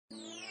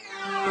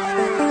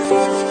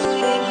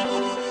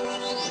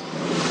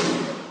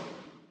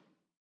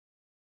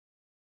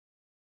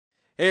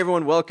Hey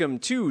everyone, welcome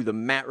to the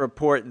Matt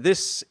Report.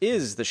 This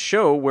is the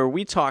show where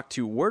we talk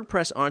to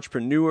WordPress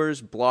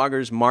entrepreneurs,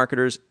 bloggers,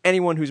 marketers,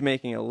 anyone who's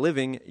making a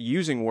living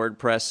using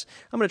WordPress.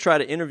 I'm going to try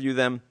to interview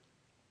them,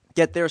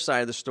 get their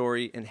side of the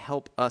story, and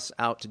help us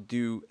out to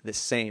do the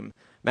same.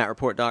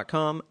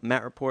 MattReport.com,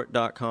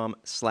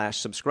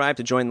 MattReport.com/subscribe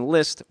to join the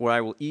list where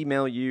I will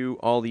email you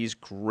all these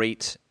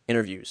great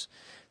interviews.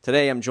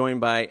 Today I'm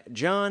joined by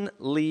John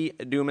Lee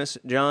Dumas.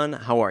 John,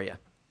 how are you?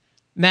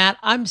 Matt,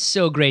 I'm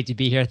so great to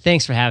be here.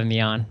 Thanks for having me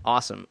on.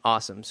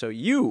 Awesome. So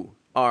you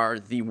are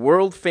the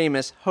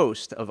world-famous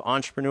host of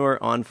Entrepreneur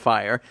on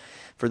Fire.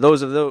 For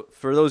those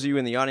of you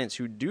in the audience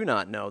who do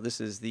not know, this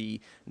is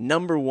the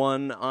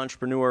 #1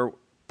 entrepreneur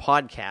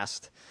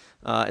podcast,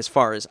 as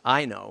far as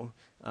I know.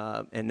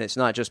 And it's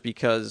not just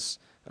because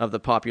of the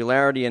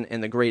popularity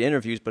and the great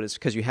interviews, but it's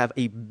because you have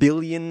 1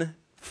 billion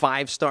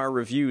 5-star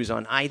reviews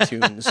on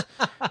iTunes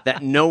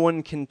that no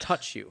one can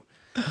touch you.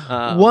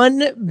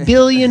 1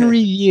 billion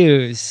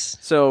reviews.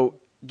 So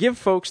give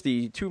folks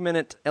the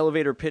 2-minute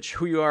elevator pitch,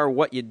 who you are,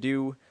 what you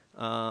do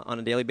on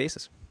a daily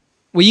basis.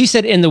 Well, you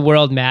said in the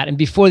world, Matt, and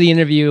before the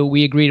interview,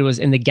 we agreed it was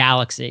in the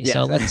galaxy. Yeah.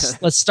 So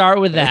let's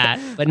start with that.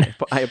 But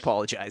I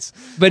apologize.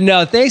 But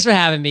no, thanks for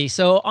having me.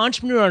 So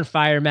Entrepreneur on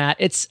Fire, Matt,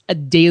 it's a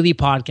daily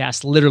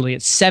podcast, literally.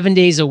 It's 7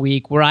 days a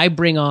week where I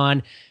bring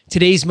on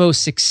today's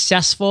most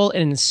successful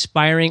and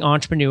inspiring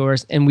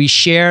entrepreneurs, and we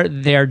share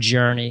their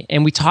journey.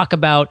 And we talk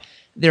about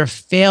their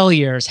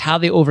failures, how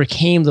they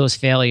overcame those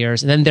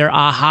failures, and then their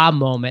aha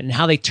moment and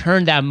how they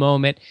turned that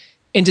moment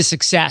into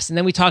success. And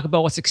then we talk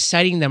about what's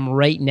exciting them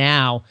right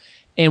now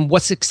and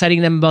what's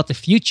exciting them about the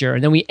future.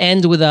 And then we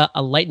end with a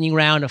lightning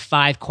round of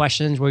 5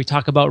 questions where we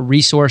talk about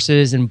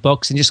resources and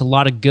books and just a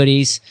lot of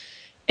goodies.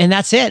 And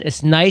that's it.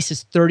 It's nice.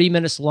 It's 30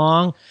 minutes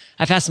long.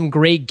 I've had some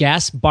great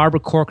guests,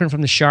 Barbara Corcoran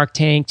from the Shark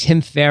Tank, Tim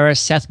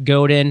Ferriss, Seth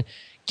Godin,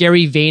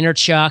 Gary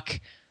Vaynerchuk.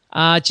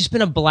 Just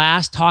been a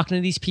blast talking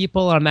to these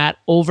people. I'm at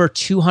over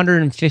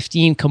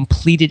 215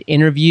 completed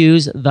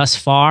interviews thus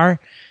far,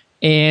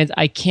 and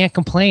I can't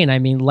complain. I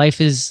mean,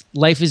 life is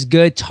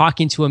good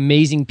talking to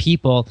amazing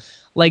people.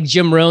 Like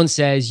Jim Rohn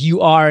says,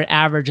 you are an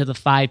average of the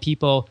 5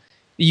 people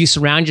that you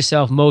surround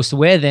yourself most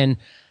with. And,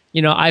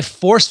 you know, I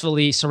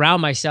forcefully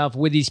surround myself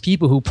with these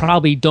people who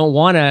probably don't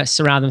want to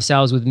surround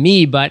themselves with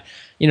me. But,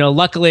 you know,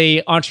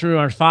 luckily Entrepreneur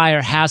on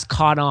Fire has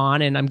caught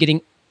on, and I'm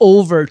getting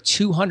over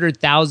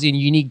 200,000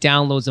 unique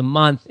downloads a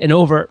month in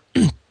over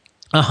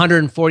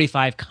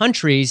 145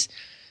 countries.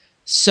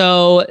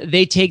 So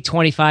they take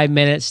 25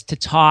 minutes to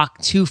talk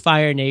to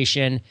Fire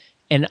Nation,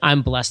 and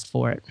I'm blessed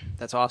for it.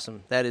 That's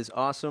awesome. That is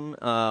awesome.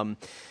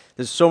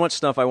 There's so much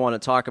stuff I want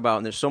to talk about,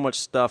 and there's so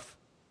much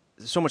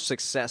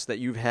success that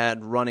you've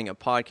had running a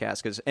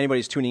podcast, because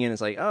anybody's tuning in is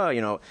like, oh,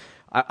 you know,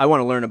 I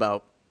want to learn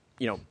about,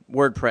 you know,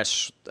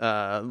 WordPress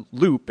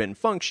loop and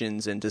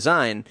functions and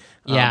design.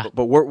 Yeah.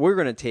 But what we're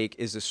going to take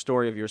is the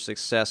story of your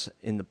success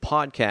in the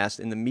podcast,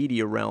 in the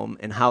media realm,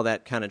 and how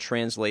that kind of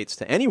translates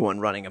to anyone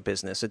running a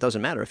business. It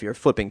doesn't matter if you're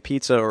flipping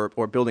pizza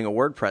or building a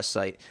WordPress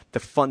site. The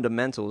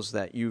fundamentals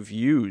that you've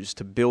used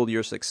to build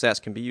your success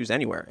can be used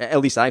anywhere.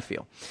 At least I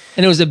feel.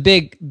 And it was a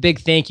big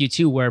thank you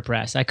to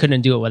WordPress. I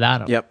couldn't do it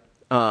without them. Yep.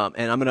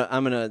 And I'm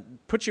gonna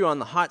put you on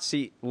the hot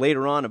seat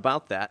later on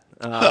about that.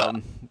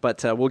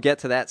 But we'll get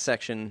to that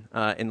section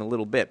in a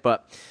little bit.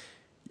 But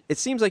it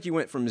seems like you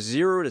went from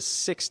 0 to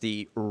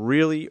 60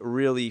 really,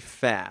 really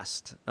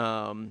fast.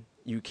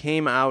 You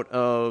came out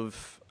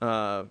of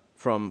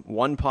from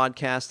one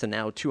podcast to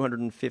now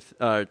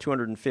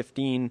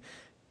 215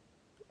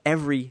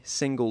 every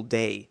single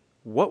day.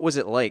 What was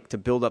it like to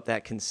build up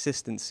that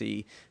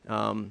consistency?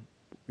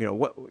 You know,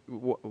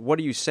 what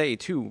do you say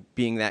to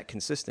being that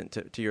consistent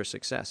to your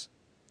success?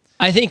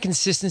 I think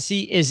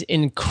consistency is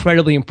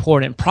incredibly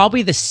important.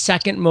 Probably the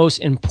second most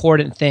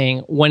important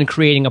thing when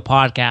creating a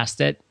podcast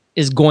that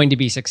is going to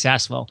be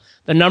successful.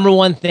 The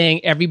 #1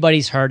 thing,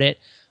 everybody's heard it,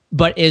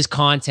 but is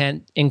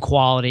content and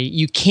quality.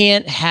 You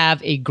can't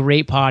have a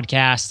great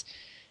podcast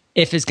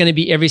if it's going to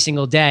be every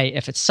single day,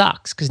 if it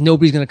sucks, because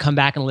nobody's going to come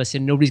back and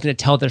listen. Nobody's going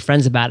to tell their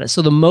friends about it.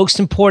 So the most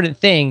important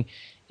thing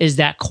is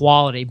that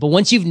quality. But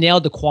once you've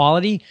nailed the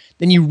quality,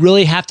 then you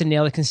really have to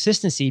nail the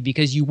consistency,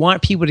 because you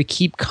want people to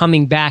keep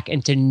coming back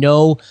and to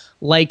know,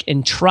 like,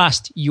 and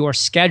trust your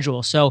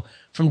schedule. So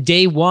from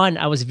day one,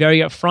 I was very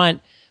upfront,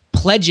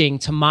 pledging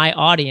to my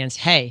audience,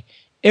 hey,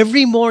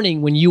 every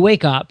morning when you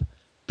wake up,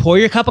 pour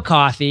your cup of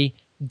coffee,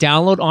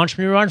 download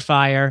Entrepreneur on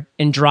Fire,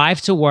 and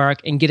drive to work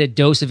and get a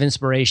dose of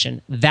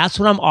inspiration. That's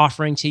what I'm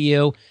offering to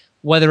you.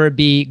 Whether it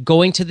be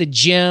going to the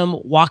gym,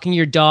 walking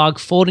your dog,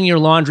 folding your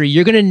laundry,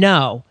 you're going to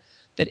know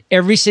that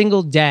every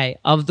single day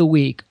of the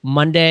week,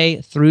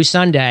 Monday through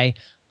Sunday,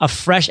 a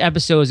fresh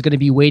episode is going to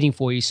be waiting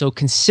for you. So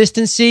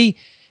consistency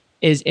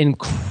is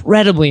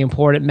incredibly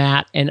important,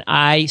 Matt, and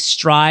I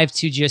strive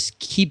to just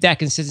keep that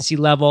consistency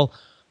level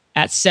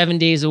at 7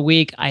 days a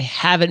week. I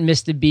haven't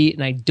missed a beat,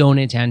 and I don't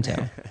intend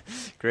to.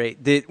 Great.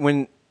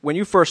 When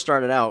you first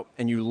started out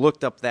and you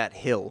looked up that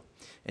hill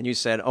and you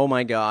said, "Oh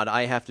my God,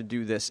 I have to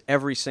do this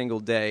every single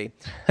day,"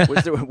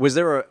 was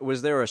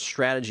there a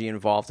strategy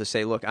involved to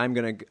say, "Look, I'm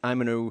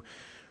gonna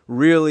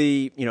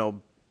really,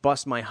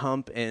 bust my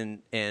hump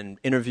and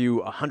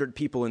interview 100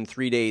 people in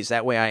 3 days.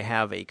 That way I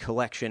have a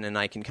collection and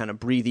I can kind of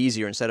breathe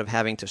easier instead of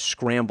having to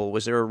scramble.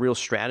 Was there a real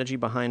strategy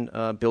behind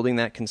building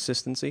that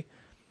consistency?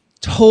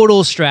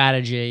 Total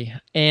strategy.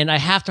 And I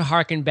have to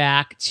harken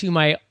back to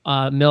my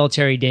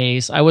military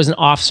days. I was an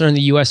officer in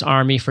the U.S.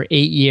 Army for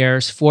 8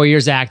 years, 4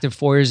 years active,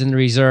 4 years in the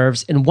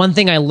reserves. And one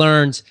thing I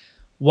learned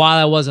while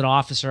I was an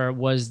officer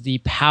was the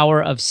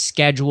power of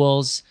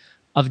schedules,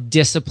 of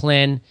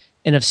discipline,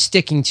 and of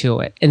sticking to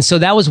it. And so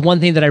that was one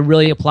thing that I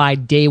really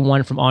applied day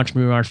one from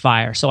Entrepreneur on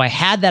Fire. So I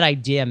had that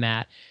idea,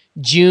 Matt,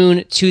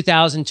 June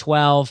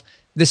 2012.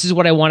 This is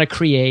what I want to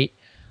create.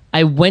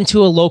 I went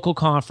to a local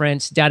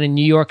conference down in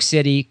New York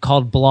City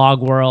called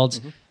Blog World,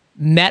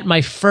 met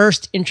my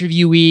first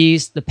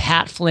interviewees, the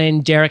Pat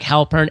Flynn, Derek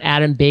Halpern,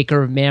 Adam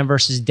Baker of Man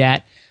vs.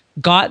 Debt,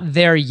 got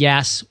their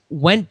yes,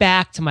 went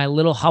back to my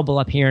little hubble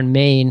up here in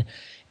Maine,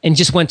 and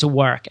just went to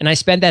work. And I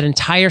spent that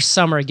entire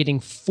summer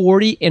getting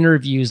 40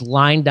 interviews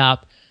lined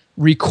up,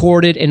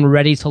 recorded, and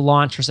ready to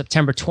launch for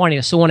September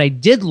 20th. So when I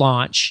did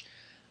launch,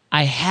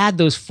 I had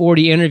those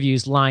 40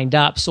 interviews lined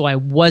up, so I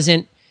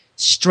wasn't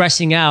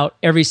stressing out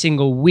every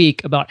single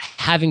week about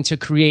having to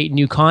create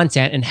new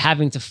content and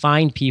having to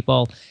find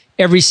people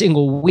every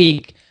single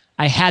week.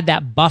 I had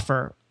that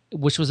buffer,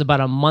 which was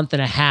about a month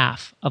and a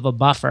half of a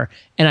buffer,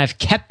 and I've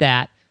kept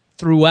that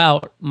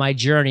throughout my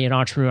journey at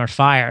Entrepreneur on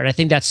Fire. And I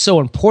think that's so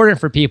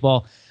important for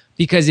people,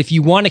 because if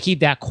you want to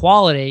keep that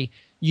quality,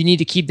 you need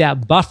to keep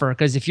that buffer.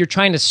 Because if you're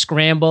trying to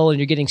scramble and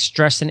you're getting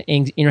stressed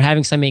and you're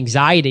having some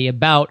anxiety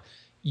about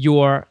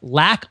your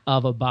lack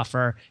of a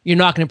buffer, you're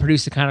not going to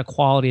produce the kind of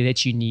quality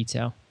that you need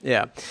to.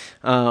 Yeah.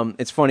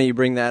 It's funny you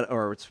bring that,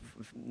 or it's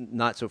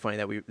not so funny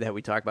that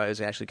we talk about it.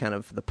 Is actually kind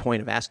of the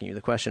point of asking you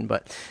the question.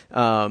 But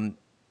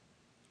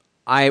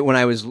when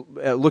I was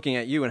looking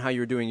at you and how you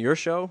were doing your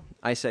show,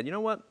 I said, you know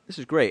what, this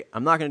is great.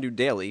 I'm not going to do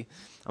daily.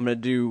 I'm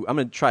going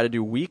to try to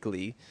do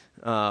weekly.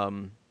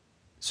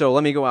 So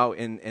let me go out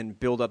and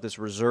build up this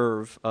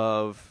reserve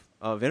of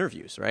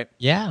interviews, right?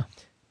 Yeah.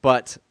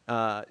 But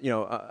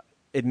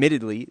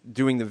admittedly,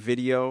 doing the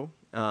video,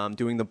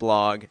 doing the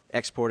blog,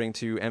 exporting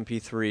to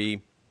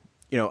MP3,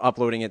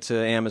 uploading it to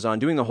Amazon,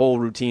 doing the whole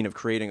routine of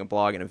creating a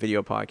blog and a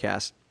video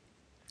podcast.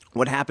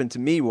 What happened to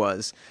me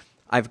was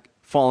I've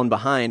fallen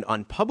behind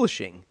on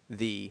publishing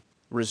the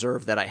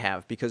reserve that I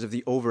have because of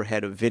the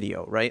overhead of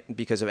video, right?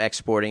 Because of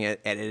exporting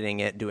it, editing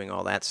it, doing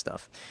all that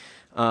stuff.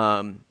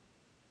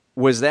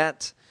 Was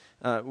that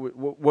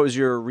what was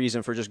your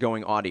reason for just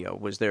going audio?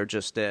 Was there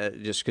just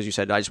because you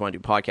said I just want to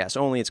do podcasts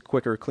only? It's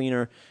quicker,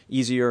 cleaner,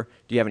 easier.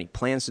 Do you have any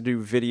plans to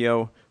do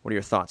video? What are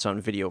your thoughts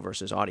on video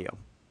versus audio?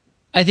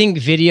 I think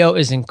video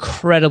is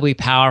incredibly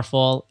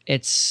powerful.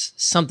 It's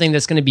something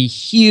that's going to be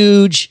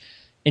huge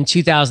in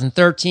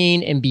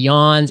 2013 and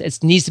beyond.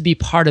 It needs to be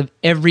part of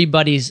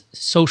everybody's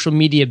social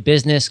media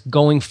business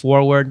going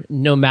forward,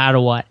 no matter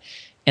what.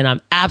 And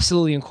I'm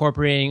absolutely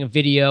incorporating a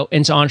video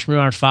into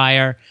Entrepreneur on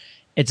Fire.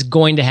 It's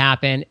going to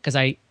happen because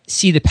I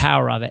see the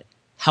power of it.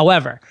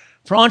 However,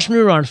 for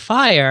Entrepreneur on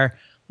Fire,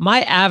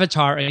 my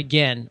avatar,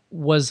 again,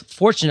 was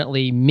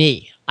fortunately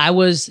me. I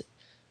was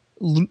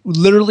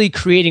literally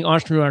creating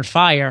Entrepreneur on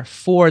Fire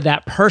for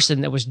that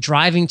person that was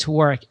driving to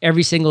work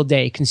every single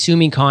day,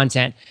 consuming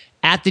content,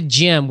 at the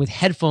gym with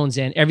headphones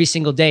in every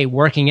single day,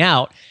 working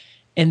out.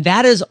 And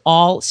that is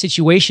all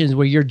situations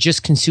where you're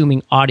just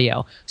consuming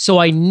audio. So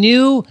I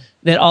knew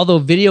that although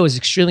video is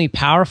extremely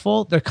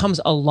powerful, there comes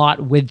a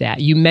lot with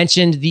that. You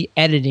mentioned the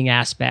editing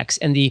aspects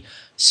and the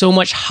so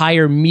much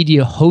higher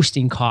media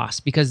hosting costs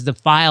because the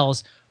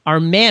files are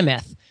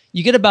mammoth.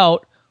 You get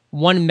about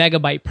 1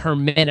 megabyte per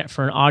minute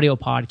for an audio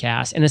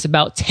podcast, and it's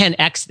about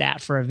 10x that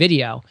for a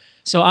video.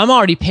 So I'm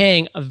already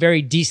paying a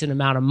very decent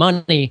amount of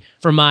money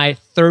for my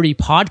 30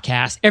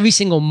 podcasts every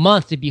single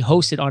month to be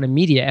hosted on a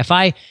media. If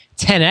I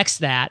 10x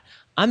that,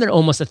 I'm at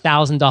almost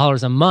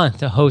 $1,000 a month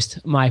to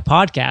host my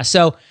podcast.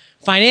 So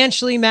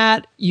financially,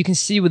 Matt, you can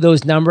see with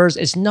those numbers,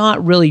 it's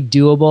not really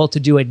doable to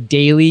do a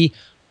daily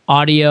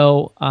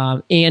audio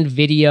and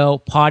video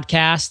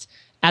podcast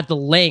at the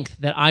length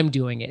that I'm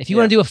doing it. If you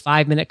want to do a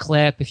 5-minute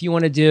clip, if you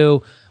want to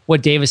do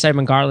what David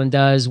Simon Garland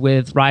does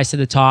with Rise to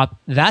the Top,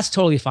 that's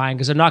totally fine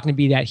because they're not going to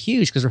be that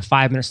huge because they're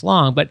 5 minutes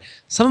long. But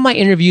some of my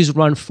interviews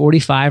run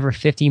 45 or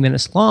 50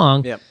 minutes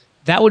long. Yep.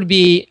 That would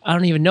be, I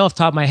don't even know off the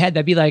top of my head,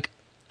 that'd be like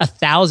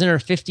 1,000 or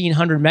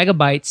 1,500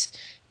 megabytes.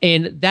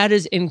 And that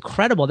is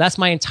incredible. That's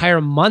my entire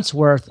month's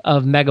worth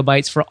of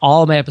megabytes for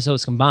all of my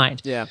episodes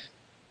combined. Yeah.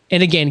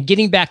 And again,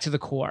 getting back to the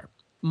core,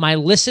 my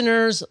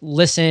listeners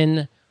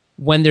listen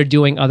when they're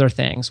doing other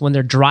things, when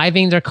they're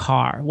driving their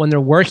car, when they're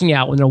working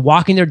out, when they're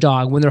walking their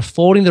dog, when they're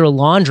folding their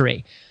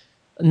laundry.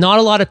 Not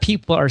a lot of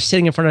people are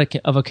sitting in front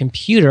of a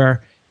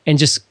computer and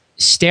just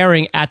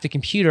staring at the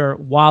computer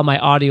while my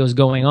audio is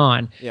going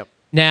on. Yep.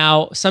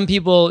 Now, some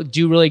people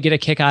do really get a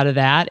kick out of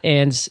that,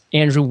 and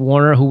Andrew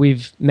Warner, who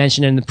we've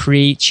mentioned in the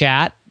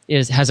pre-chat,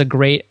 has a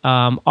great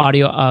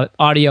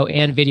audio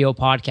and video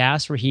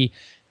podcast where he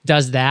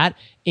does that.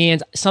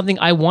 And something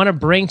I want to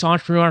bring to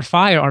Entrepreneur on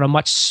Fire on a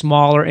much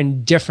smaller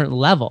and different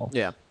level.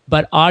 Yeah.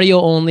 but audio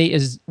only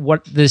is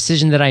what the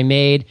decision that I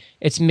made.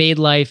 It's made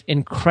life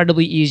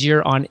incredibly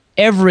easier on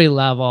every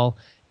level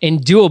and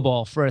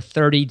doable for a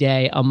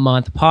 30-day a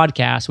month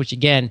podcast, which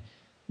again,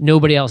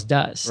 nobody else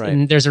does. Right.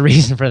 And there's a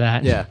reason for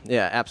that.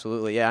 Yeah,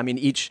 absolutely. Yeah, I mean,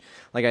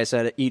 like I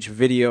said, each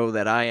video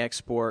that I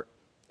export,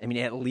 I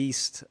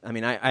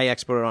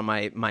export it on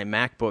my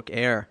MacBook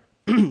Air.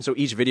 So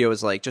each video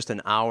is like just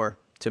an hour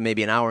to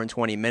maybe an hour and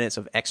 20 minutes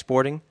of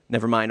exporting,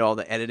 never mind all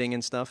the editing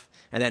and stuff,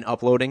 and then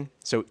uploading.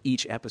 So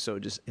each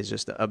episode is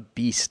just a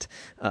beast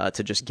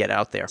to just get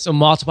out there. So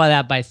multiply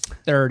that by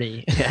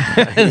 30. Yeah.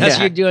 That's what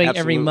you're doing absolutely.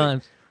 every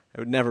month. I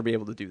would never be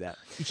able to do that.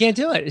 You can't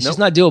do it. It's Nope. just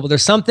not doable.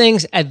 There's some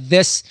things at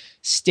this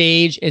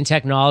stage in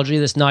technology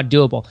that's not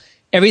doable.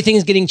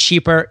 Everything's getting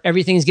cheaper.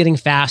 Everything's getting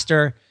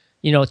faster.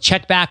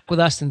 Check back with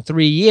us in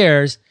 3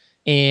 years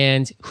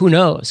and who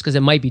knows, because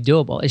it might be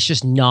doable. It's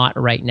just not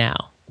right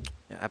now.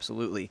 Yeah,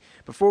 absolutely.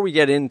 Before we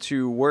get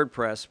into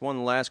WordPress,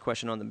 one last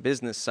question on the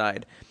business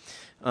side.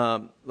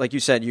 Like you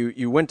said,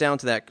 you went down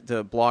to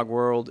the blog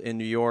world in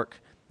New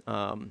York.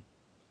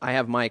 I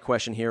have my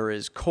question here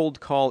is cold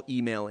call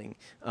emailing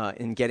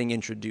and getting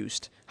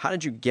introduced. How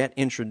did you get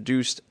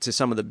introduced to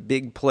some of the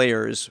big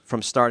players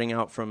from starting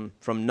out from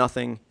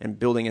nothing and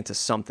building into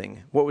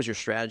something? What was your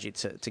strategy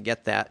to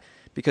get that?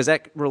 Because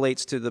that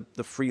relates to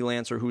the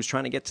freelancer who's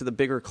trying to get to the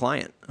bigger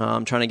client,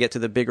 trying to get to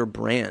the bigger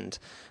brand.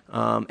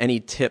 Any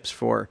tips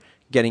for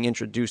getting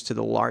introduced to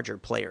the larger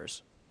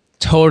players?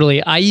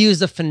 Totally. I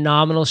used a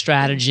phenomenal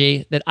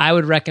strategy that I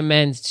would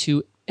recommend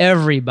to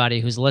everybody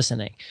who's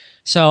listening.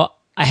 So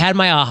I had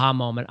my aha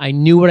moment. I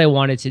knew what I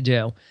wanted to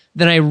do.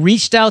 Then I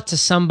reached out to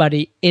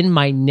somebody in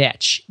my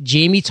niche,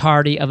 Jamie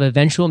Tardy of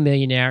Eventual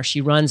Millionaire.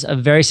 She runs a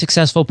very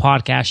successful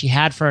podcast she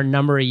had for a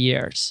number of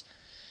years.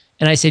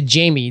 And I said,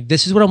 Jamie,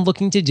 this is what I'm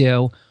looking to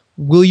do.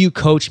 Will you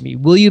coach me?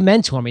 Will you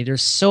mentor me?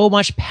 There's so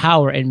much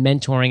power in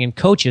mentoring and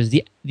coaches.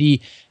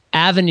 The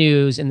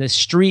avenues and the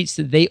streets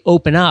that they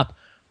open up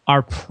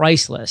are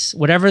priceless.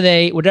 Whatever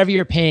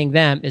you're paying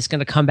them is going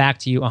to come back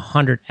to you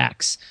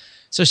 100x.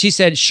 So she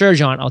said, sure,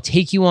 John, I'll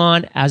take you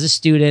on as a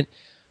student.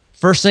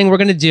 First thing we're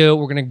going to do,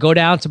 we're going to go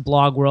down to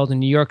Blog World in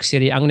New York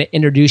City. I'm going to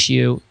introduce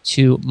you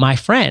to my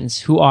friends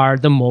who are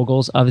the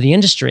moguls of the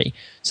industry.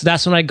 So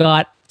that's when I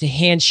got to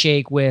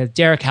handshake with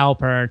Derek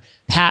Halpern,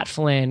 Pat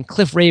Flynn,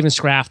 Cliff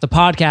Ravenscraft, the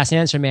podcast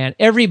Answer Man,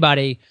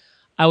 everybody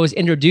I was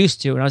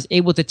introduced to. And I was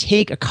able to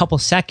take a couple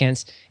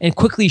seconds and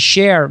quickly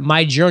share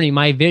my journey,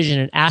 my vision,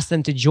 and ask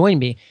them to join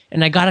me.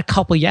 And I got a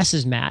couple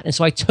yeses, Matt. And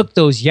so I took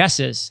those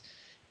yeses.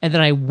 And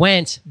then I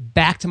went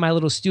back to my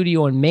little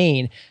studio in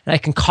Maine and I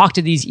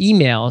concocted these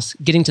emails,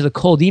 getting to the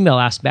cold email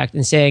aspect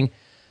and saying,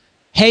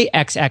 hey,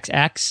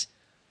 XXX,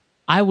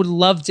 I would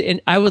love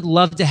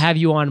to have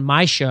you on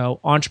my show,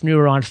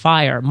 Entrepreneur on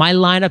Fire. My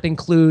lineup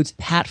includes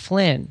Pat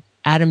Flynn,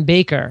 Adam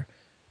Baker,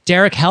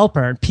 Derek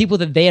Halpern, people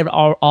that they have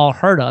all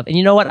heard of. And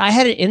you know what? I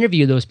hadn't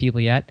interviewed those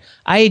people yet.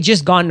 I had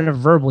just gotten a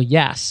verbal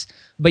yes.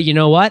 But you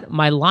know what?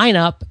 My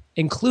lineup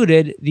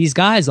included these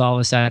guys all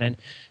of a sudden.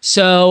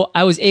 So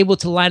I was able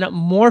to line up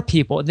more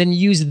people, then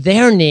use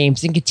their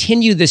names and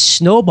continue this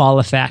snowball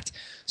effect.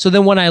 So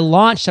then when I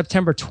launched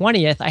September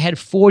 20th, I had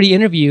 40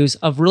 interviews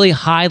of really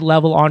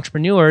high-level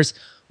entrepreneurs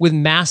with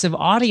massive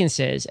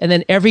audiences. And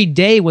then every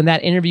day when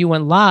that interview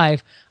went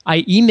live,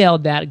 I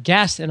emailed that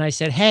guest and I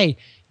said, hey,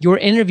 your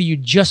interview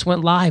just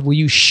went live. Will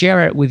you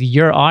share it with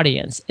your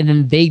audience? And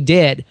then they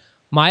did.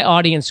 My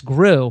audience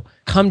grew.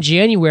 Come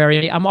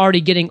January, I'm already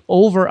getting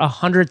over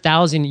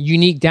 100,000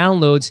 unique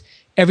downloads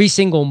every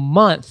single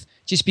month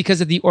just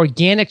because of the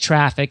organic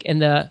traffic and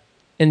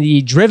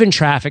the driven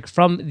traffic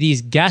from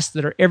these guests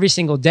that are every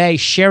single day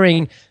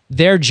sharing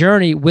their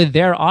journey with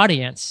their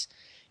audience.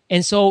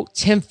 And so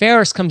Tim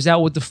Ferriss comes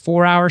out with the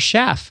 4-Hour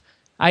Chef.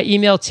 I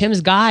emailed Tim's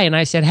guy and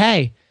I said,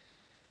 hey,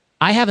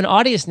 I have an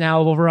audience now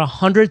of over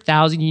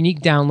 100,000 unique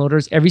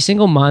downloaders every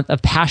single month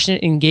of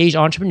passionate, engaged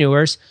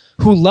entrepreneurs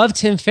who love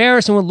Tim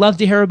Ferriss and would love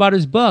to hear about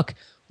his book.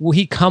 Will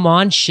he come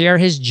on, share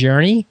his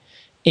journey,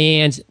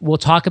 and we'll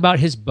talk about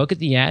his book at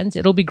the end?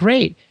 It'll be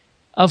great.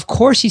 Of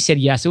course he said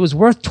yes. It was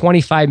worth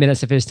 25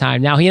 minutes of his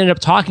time. Now he ended up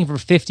talking for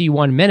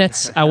 51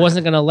 minutes. I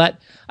wasn't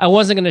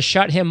going to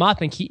shut him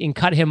up and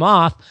cut him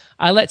off.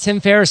 I let Tim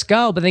Ferriss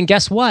go. But then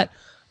guess what?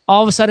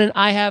 All of a sudden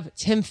I have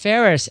Tim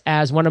Ferriss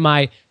as one of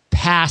my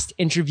past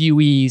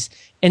interviewees,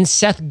 and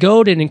Seth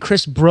Godin and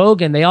Chris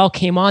Brogan, they all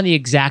came on the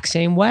exact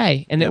same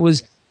way. And It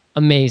was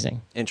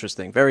amazing.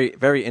 Interesting. Very,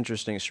 very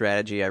interesting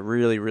strategy. I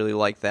really, really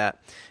like that.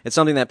 It's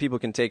something that people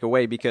can take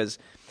away because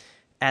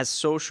as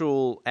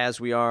social as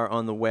we are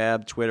on the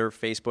web, Twitter,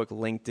 Facebook,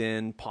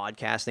 LinkedIn,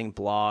 podcasting,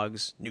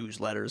 blogs,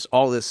 newsletters,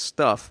 all this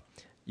stuff,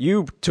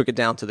 you took it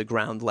down to the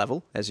ground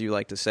level, as you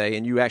like to say,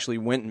 and you actually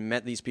went and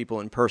met these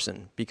people in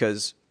person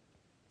because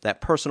that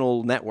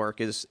personal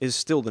network is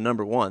still the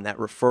number one. That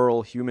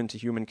referral,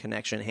 human-to-human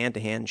connection,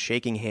 hand-to-hand,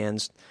 shaking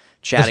hands,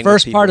 chatting with people. The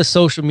first part of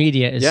social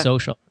media is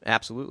social.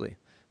 Absolutely.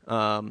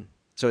 So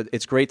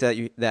it's great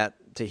to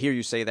hear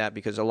you say that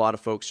because a lot of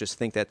folks just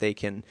think that they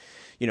can,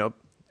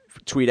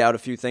 tweet out a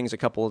few things a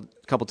couple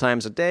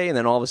times a day, and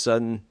then all of a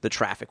sudden the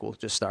traffic will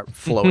just start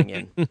flowing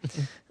in.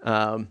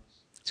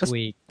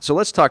 Sweet. So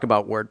let's talk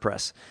about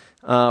WordPress.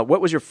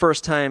 What was your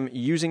first time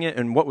using it,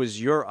 and what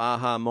was your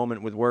aha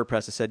moment with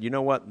WordPress that said, you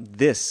know what,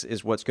 this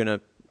is what's going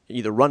to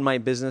either run my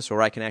business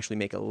or I can actually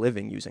make a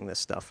living using this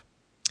stuff?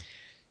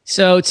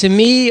 So to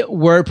me,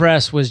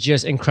 WordPress was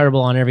just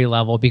incredible on every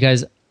level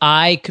because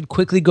I could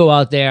quickly go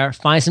out there,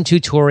 find some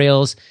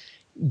tutorials,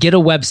 get a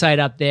website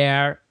up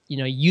there,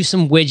 use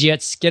some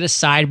widgets, get a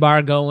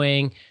sidebar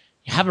going,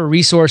 have a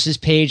resources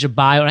page, a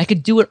bio, and I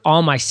could do it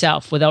all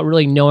myself without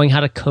really knowing how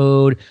to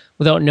code,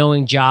 without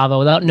knowing Java,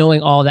 without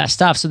knowing all that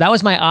stuff. So that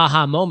was my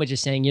aha moment,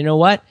 just saying, you know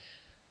what?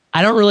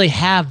 I don't really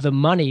have the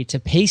money to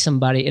pay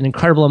somebody an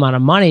incredible amount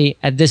of money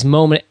at this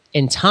moment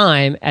in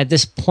time, at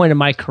this point in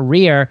my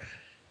career,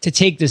 to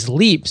take this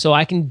leap. So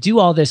I can do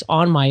all this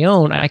on my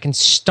own. I can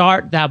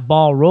start that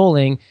ball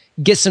rolling,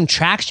 get some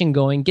traction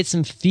going, get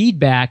some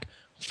feedback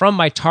from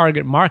my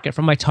target market,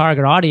 from my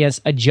target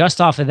audience,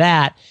 adjust off of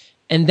that.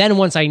 And then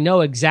once I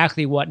know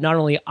exactly what not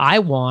only I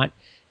want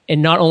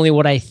and not only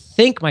what I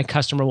think my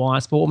customer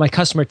wants, but what my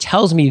customer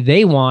tells me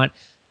they want,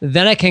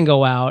 then I can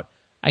go out,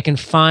 I can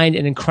find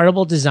an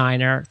incredible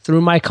designer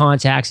through my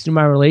contacts, through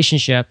my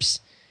relationships,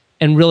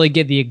 and really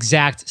get the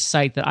exact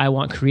site that I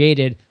want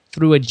created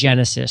through a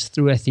genesis,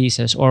 through a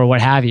thesis, or what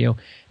have you.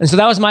 And so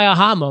that was my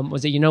aha moment,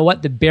 was that, you know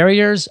what, the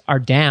barriers are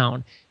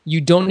down. You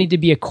don't need to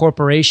be a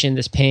corporation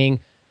that's paying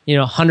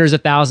hundreds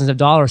of thousands of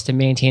dollars to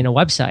maintain a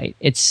website.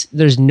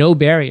 There's no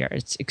barrier.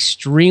 It's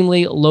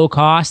extremely low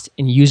cost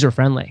and user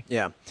friendly.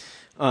 Yeah.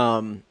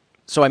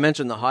 So I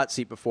mentioned the hot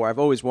seat before. I've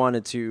always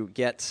wanted to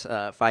get,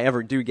 if I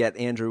ever do get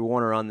Andrew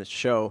Warner on the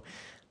show,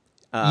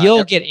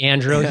 you'll get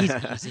Andrew. He's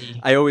easy.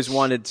 I always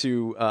wanted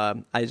to.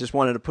 I just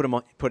wanted to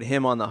put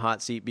him on the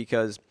hot seat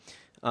because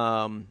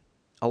a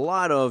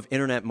lot of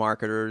internet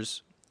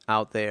marketers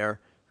out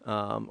there,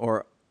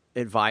 or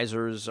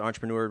advisors,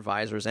 entrepreneur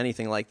advisors,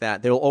 anything like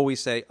that, they'll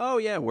always say, "Oh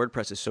yeah,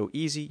 WordPress is so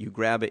easy. You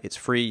grab it, it's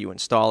free. You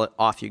install it,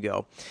 off you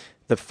go."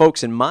 The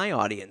folks in my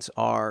audience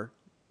are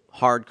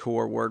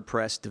hardcore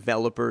WordPress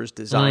developers,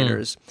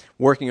 designers,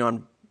 working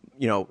on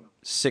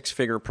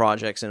six-figure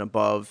projects and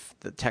above,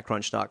 the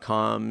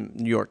TechCrunch.com,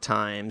 New York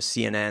Times,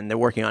 CNN. They're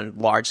working on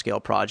large-scale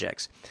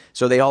projects.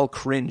 So they all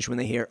cringe when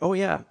they hear, oh,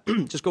 yeah,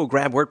 just go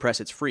grab WordPress.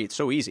 It's free. It's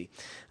so easy.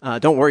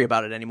 Don't worry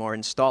about it anymore.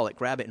 Install it.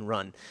 Grab it and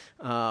run.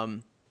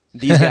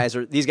 These guys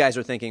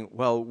are thinking,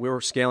 well,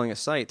 we're scaling a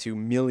site to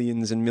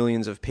millions and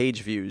millions of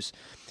page views.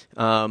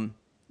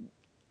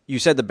 You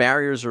said the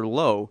barriers are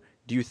low.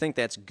 Do you think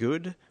that's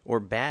good or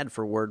bad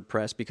for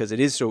WordPress because it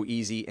is so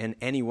easy and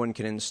anyone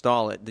can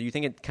install it? Do you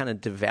think it kind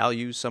of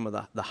devalues some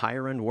of the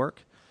higher end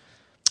work?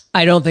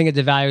 I don't think it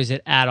devalues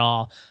it at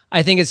all.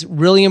 I think it's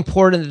really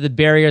important that the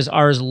barriers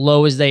are as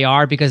low as they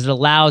are because it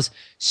allows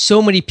so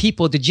many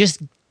people to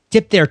just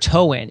dip their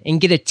toe in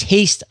and get a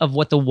taste of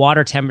what the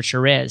water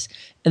temperature is.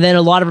 And then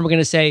a lot of them are going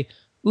to say,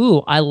 ooh,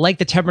 I like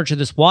the temperature of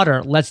this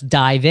water. Let's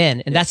dive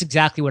in. And that's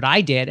exactly what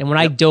I did. And when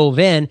I dove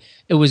in,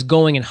 it was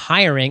going and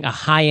hiring a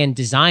high-end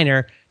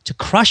designer to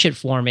crush it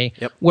for me.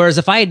 Yep. Whereas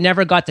if I had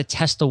never got to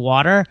test the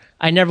water,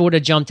 I never would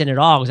have jumped in at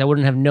all because I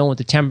wouldn't have known what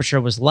the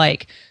temperature was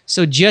like.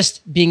 So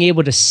just being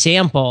able to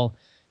sample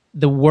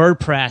the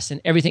WordPress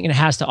and everything it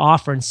has to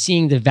offer and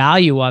seeing the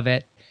value of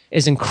it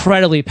is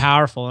incredibly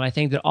powerful. And I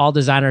think that all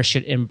designers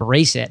should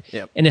embrace it.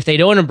 Yep. And if they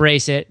don't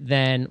embrace it,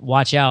 then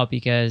watch out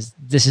because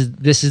this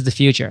is the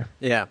future.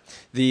 Yeah.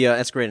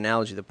 That's a great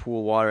analogy, the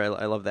pool water.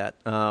 I love that.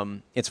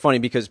 It's funny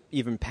because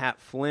even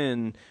Pat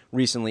Flynn,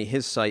 recently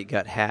his site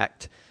got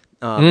hacked.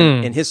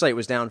 And his site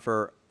was down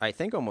for, I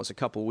think, almost a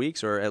couple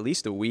weeks or at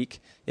least a week.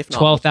 If not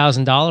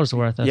 $12,000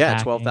 worth of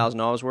hacking.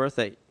 $12,000 worth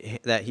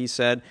that he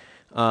said.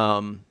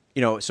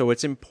 So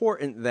it's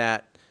important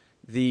that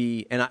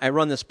and I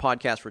run this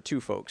podcast for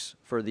two folks,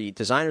 for the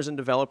designers and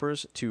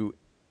developers to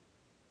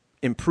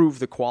improve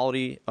the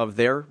quality of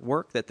their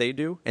work that they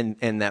do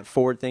and that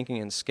forward thinking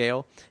and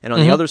scale. And on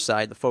the other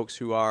side, the folks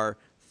who are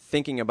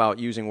thinking about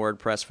using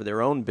WordPress for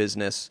their own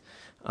business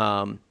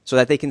so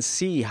that they can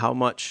see how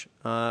much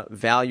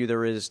value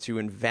there is to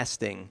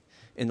investing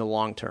in the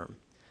long term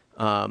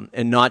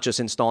and not just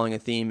installing a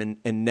theme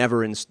and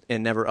never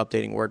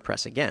updating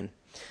WordPress again.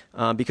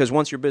 Because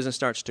once your business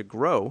starts to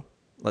grow,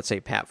 let's say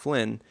Pat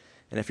Flynn,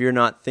 and if you're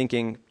not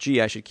thinking,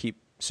 gee, I should keep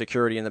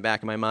security in the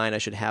back of my mind, I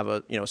should have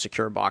a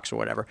secure box or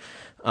whatever,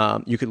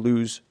 you could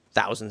lose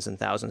thousands and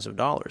thousands of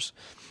dollars.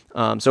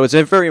 So it's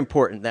very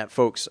important that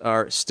folks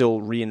are still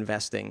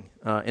reinvesting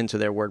into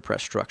their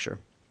WordPress structure.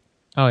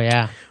 Oh,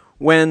 yeah.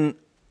 When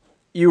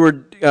you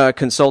were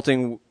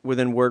consulting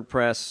within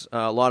WordPress,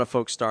 a lot of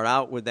folks start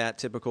out with that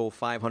typical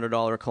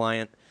 $500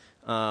 client.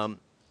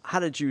 How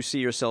did you see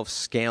yourself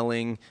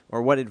scaling,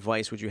 or what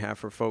advice would you have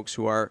for folks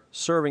who are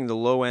serving the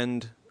low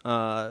end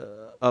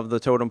of the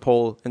totem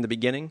pole in the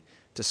beginning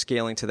to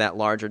scaling to that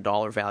larger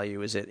dollar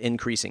value? Is it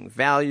increasing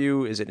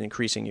value? Is it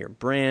increasing your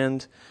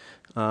brand?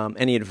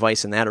 Any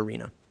advice in that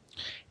arena?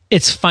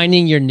 It's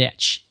finding your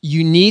niche.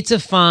 You need to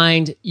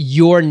find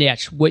your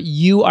niche, what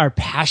you are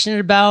passionate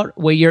about,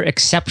 what you're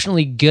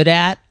exceptionally good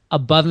at,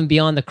 above and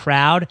beyond the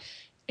crowd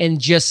and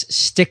just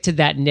stick to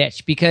that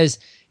niche. Because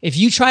if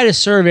you try to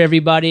serve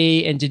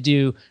everybody and to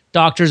do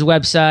doctors'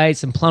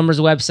 websites and plumbers'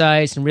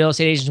 websites and real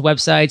estate agents'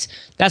 websites,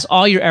 that's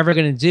all you're ever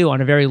going to do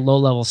on a very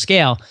low-level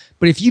scale.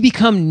 But if you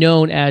become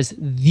known as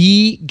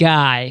the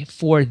guy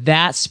for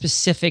that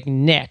specific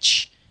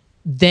niche,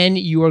 then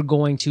you are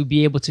going to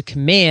be able to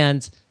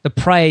command the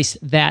price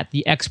that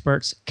the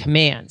experts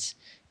commands.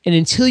 And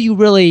until you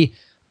really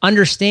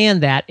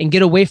understand that and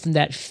get away from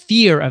that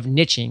fear of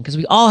niching, because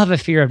we all have a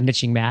fear of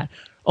niching, Matt.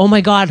 Oh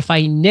my God, if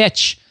I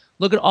niche,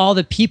 look at all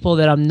the people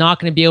that I'm not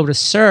going to be able to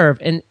serve.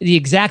 And the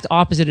exact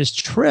opposite is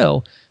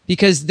true,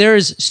 because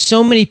there's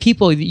so many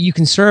people that you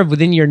can serve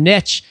within your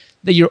niche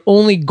that you're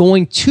only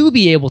going to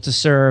be able to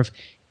serve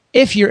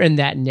if you're in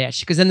that niche,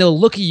 because then they'll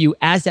look at you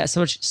as that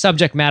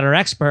subject matter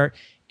expert,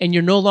 and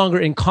you're no longer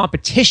in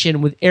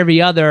competition with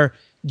every other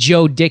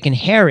Joe, Dick, and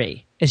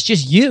Harry. It's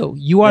just you.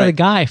 You are the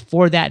guy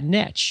for that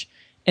niche,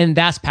 and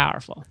that's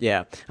powerful.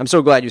 Yeah, I'm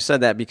so glad you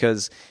said that,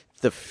 because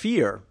the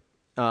fear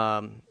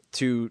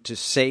to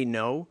say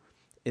no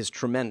is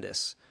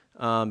tremendous,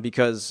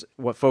 because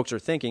what folks are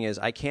thinking is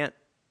I can't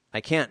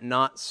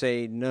not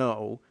say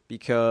no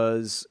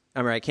because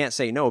I can't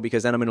say no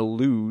because then I'm going to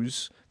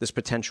lose this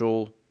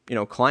potential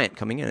client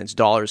coming in. It's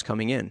dollars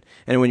coming in,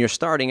 and when you're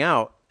starting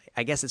out,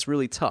 I guess it's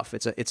really tough.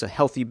 It's a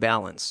healthy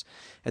balance.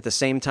 At the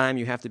same time,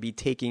 you have to be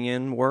taking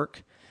in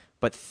work,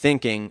 but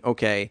thinking,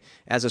 okay,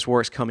 as this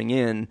work's coming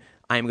in,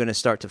 I'm going to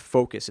start to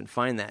focus and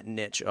find that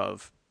niche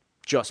of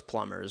just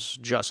plumbers,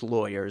 just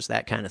lawyers,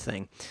 that kind of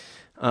thing.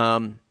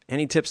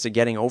 Any tips to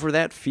getting over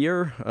that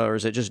fear, or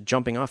is it just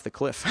jumping off the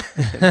cliff?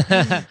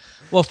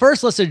 Well,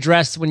 first, let's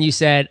address when you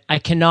said, I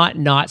cannot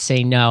not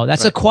say no.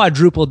 That's a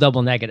quadruple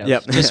double negative,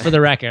 just for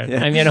the record.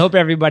 Yeah. I hope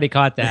everybody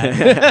caught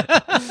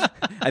that.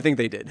 I think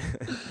they did.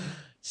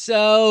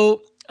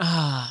 So,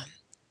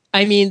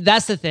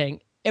 that's the thing.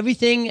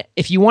 Everything,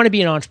 if you want to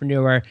be an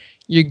entrepreneur,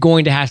 you're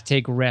going to have to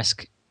take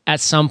risk at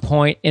some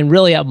point, and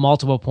really at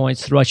multiple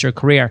points throughout your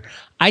career.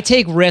 I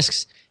take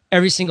risks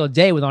every single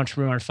day with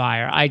Entrepreneur on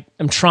Fire.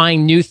 I'm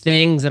trying new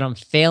things that I'm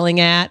failing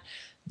at,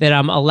 that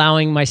I'm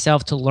allowing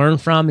myself to learn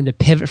from and to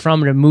pivot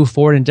from and to move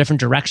forward in different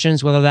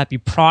directions, whether that be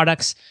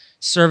products,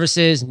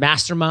 services,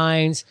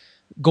 masterminds,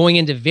 going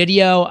into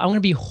video. I'm going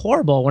to be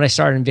horrible when I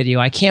start in video.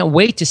 I can't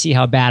wait to see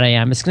how bad I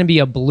am. It's going to be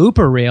a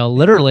blooper reel,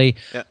 literally.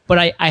 Yeah.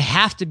 But I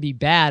have to be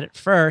bad at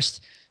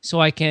first so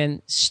I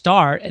can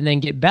start and then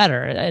get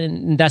better.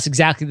 And that's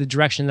exactly the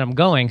direction that I'm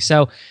going.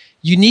 So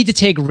you need to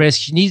take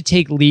risks. You need to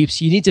take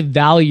leaps. You need to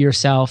value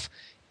yourself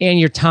and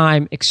your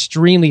time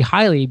extremely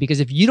highly, because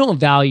if you don't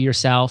value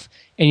yourself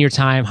and your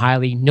time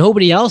highly,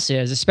 nobody else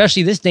is,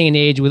 especially this day and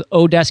age with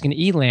Odesk and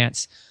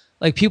Elance.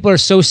 Like, people are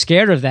so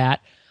scared of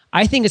that.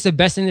 I think it's the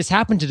best thing that's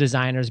happened to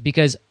designers,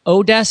 because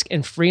Odesk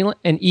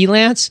and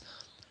Elance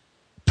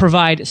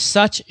provide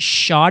such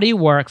shoddy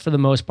work for the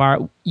most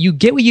part. You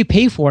get what you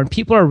pay for, and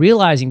people are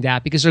realizing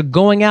that, because they're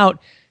going out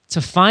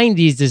to find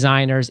these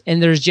designers,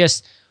 and there's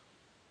just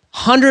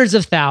hundreds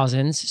of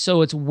thousands,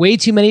 so it's way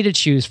too many to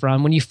choose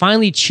from. When you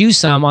finally choose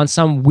some on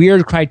some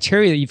weird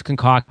criteria that you've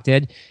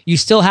concocted, you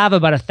still have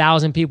about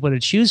 1,000 people to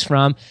choose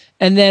from.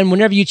 And then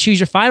whenever you choose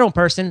your final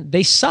person,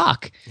 they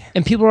suck.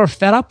 And people are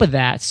fed up with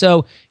that.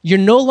 So you're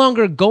no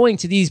longer going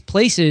to these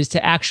places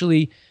to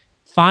actually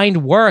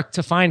find work,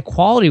 to find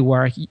quality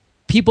work.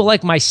 People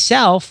like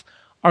myself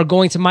are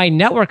going to my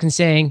network and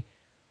saying,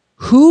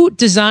 who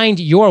designed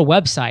your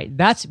website?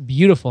 That's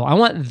beautiful. I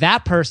want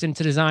that person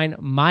to design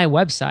my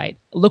website.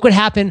 Look what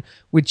happened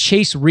with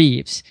Chase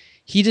Reeves.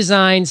 He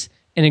designs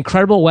an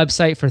incredible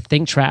website for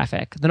Think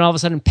Traffic. Then all of a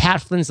sudden,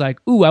 Pat Flynn's like,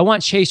 ooh, I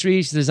want Chase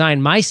Reeves to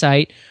design my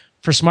site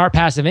for Smart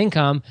Passive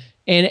Income.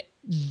 And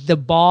the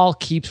ball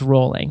keeps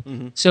rolling.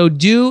 Mm-hmm. So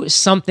do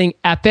something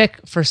epic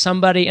for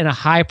somebody in a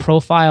high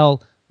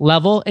profile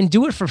level, and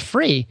do it for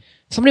free.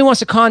 Somebody wants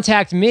to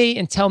contact me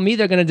and tell me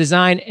they're going to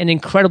design an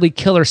incredibly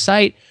killer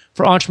site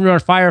for Entrepreneur on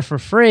Fire for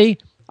free,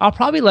 I'll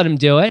probably let them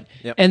do it.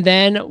 Yep. And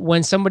then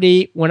when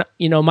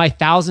my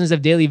thousands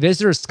of daily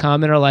visitors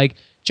come and are like,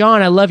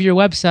 John, I love your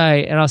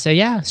website, and I'll say,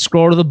 yeah,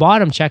 scroll to the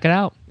bottom, check it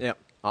out. Yep.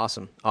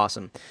 Awesome.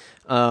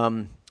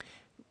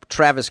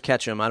 Travis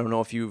Ketchum, I don't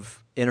know if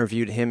you've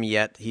interviewed him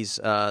yet. He's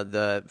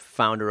the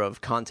founder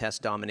of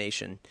Contest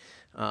Domination.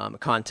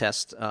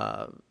 Contest,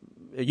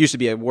 it used to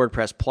be a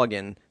WordPress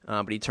plugin,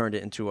 but he turned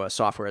it into a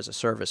software as a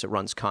service. It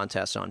runs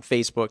contests on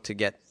Facebook to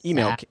get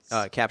email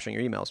capturing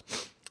your emails.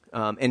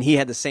 And he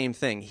had the same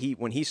thing.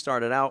 When he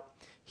started out,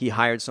 he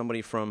hired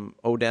somebody from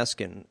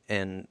Odesk,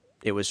 and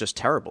it was just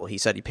terrible. He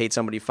said he paid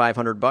somebody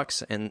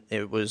 $500, and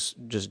it was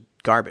just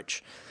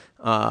garbage.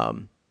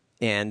 And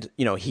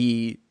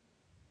he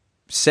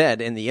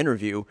said in the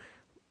interview,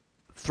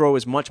 throw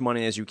as much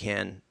money as you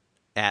can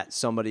at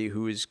somebody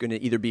who is going to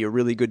either be a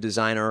really good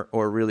designer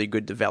or a really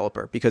good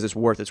developer, because it's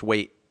worth its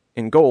weight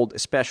in gold,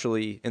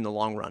 especially in the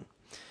long run.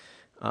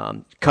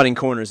 Cutting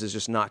corners is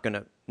just not going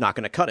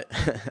to cut it,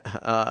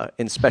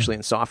 and especially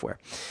in software.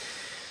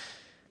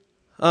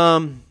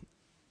 Within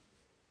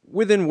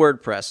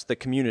WordPress, the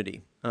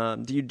community,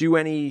 Do you do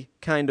any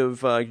kind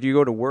of, do you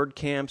go to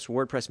WordCamps,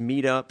 WordPress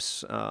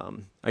meetups?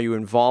 Are you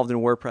involved in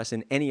WordPress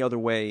in any other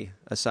way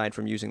aside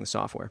from using the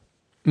software?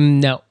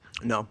 No.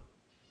 No.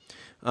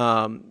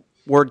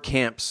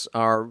 WordCamps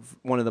are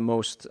one of the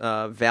most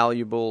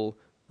valuable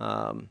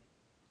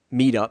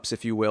meetups,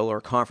 if you will,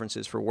 or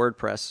conferences for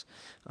WordPress.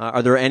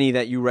 Are there any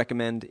that you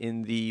recommend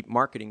in the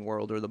marketing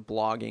world or the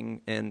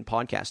blogging and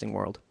podcasting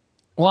world?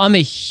 Well, I'm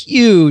a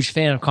huge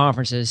fan of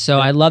conferences, so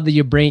I love that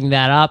you're bringing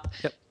that up.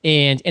 Yep.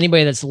 And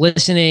anybody that's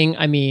listening,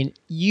 I mean,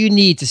 you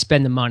need to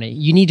spend the money.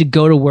 You need to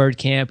go to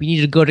WordCamp. You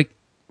need to go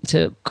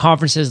to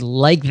conferences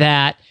like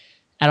that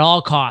at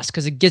all costs,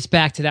 because it gets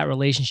back to that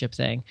relationship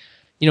thing.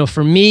 You know,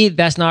 for me,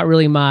 that's not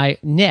really my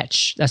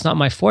niche. That's not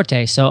my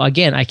forte. So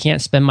again, I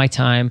can't spend my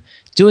time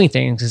doing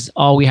things because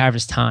all we have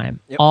is time.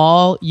 Yep.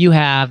 All you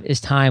have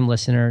is time,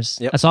 listeners.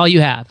 Yep. That's all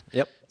you have.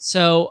 Yep.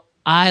 So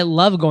I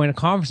love going to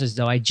conferences,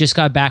 though. I just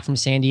got back from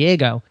San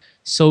Diego,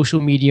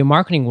 social media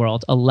marketing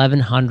world,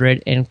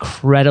 1,100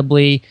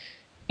 incredibly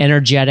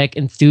energetic,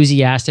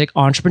 enthusiastic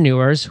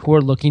entrepreneurs who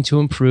are looking to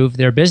improve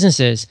their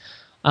businesses.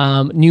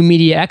 New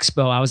Media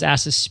Expo. I was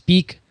asked to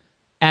speak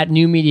at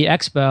New Media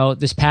Expo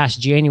this past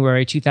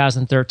January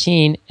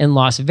 2013 in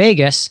Las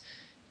Vegas.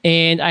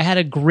 And I had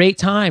a great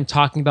time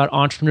talking about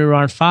Entrepreneur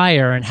on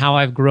Fire and how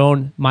I've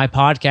grown my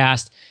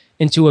podcast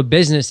into a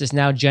business that's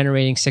now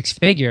generating six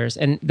figures.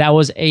 And that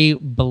was a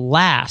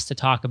blast to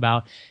talk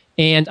about.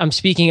 And I'm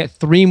speaking at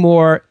 3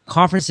 more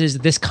conferences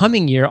this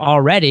coming year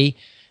already.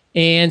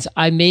 And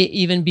I may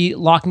even be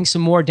locking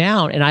some more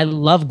down. And I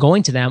love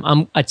going to them.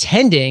 I'm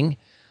attending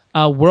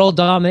World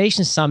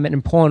Domination Summit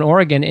in Portland,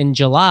 Oregon in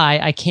July.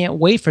 I can't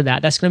wait for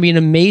that. That's going to be an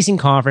amazing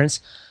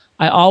conference.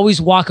 I always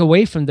walk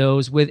away from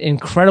those with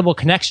incredible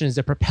connections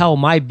that propel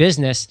my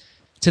business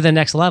to the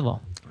next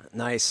level.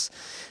 Nice.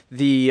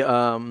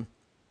 You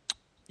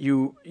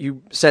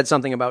said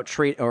something about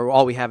trade, or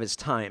all we have is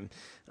time,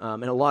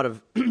 and a lot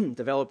of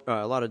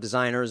a lot of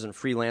designers and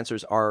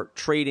freelancers are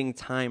trading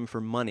time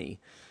for money.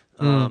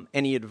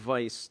 Any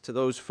advice to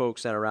those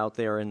folks that are out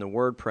there in the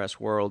WordPress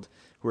world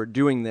who are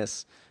doing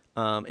this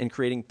and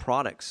creating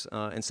products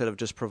instead of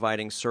just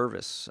providing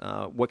service?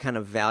 What kind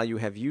of value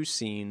have you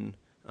seen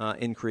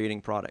in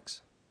creating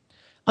products?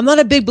 I'm not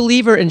a big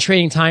believer in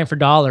trading time for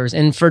dollars.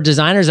 And for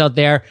designers out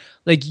there,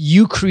 like,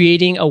 you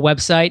creating a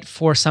website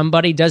for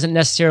somebody doesn't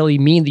necessarily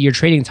mean that you're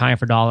trading time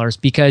for dollars,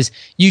 because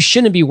you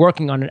shouldn't be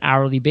working on an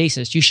hourly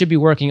basis. You should be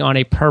working on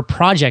a per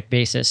project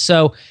basis.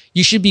 So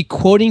you should be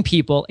quoting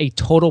people a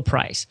total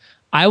price.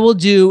 I will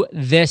do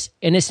this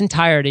in its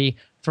entirety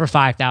for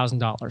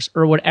 $5,000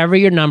 or whatever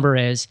your number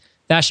is.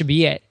 That should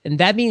be it. And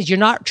that means you're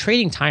not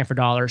trading time for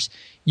dollars.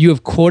 You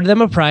have quoted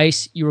them a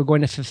price, you are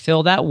going to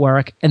fulfill that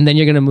work, and then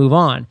you're going to move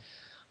on.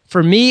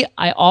 For me,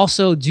 I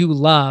also do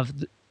love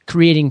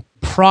creating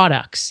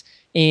products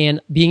and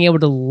being able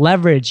to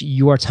leverage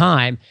your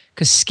time,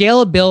 because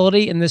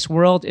scalability in this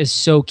world is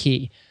so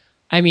key.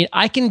 I mean,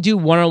 I can do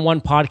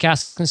one-on-one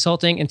podcast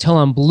consulting until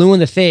I'm blue in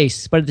the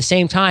face, but at the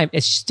same time,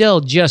 it's still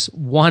just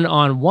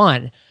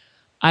one-on-one.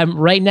 I'm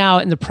right now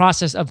in the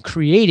process of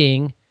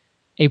creating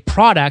a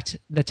product.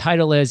 The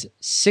title is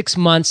 6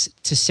 Months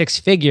to Six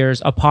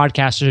Figures, A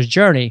Podcaster's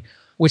Journey,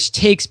 which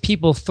takes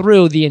people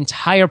through the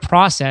entire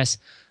process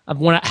of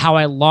how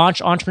I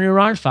launched Entrepreneur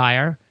on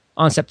Fire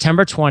on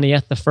September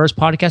 20th. The first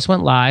podcast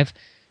went live,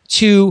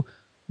 to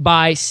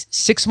by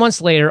 6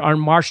 months later on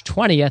March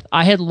 20th,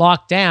 I had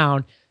locked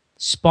down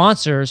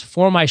sponsors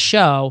for my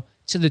show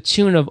to the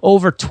tune of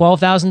over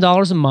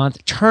 $12,000 a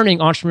month,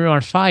 turning Entrepreneur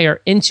on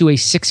Fire into a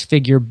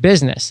six-figure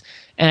business.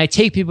 And I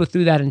take people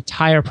through that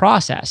entire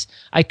process.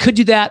 I could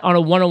do that on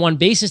a one-on-one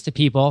basis to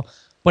people,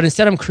 but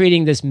instead I'm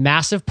creating this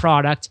massive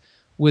product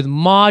with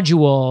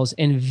modules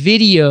and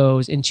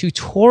videos and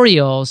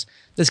tutorials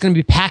that's going to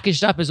be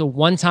packaged up as a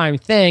one-time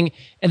thing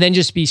and then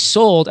just be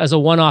sold as a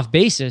one-off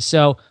basis.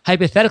 So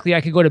hypothetically,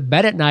 I could go to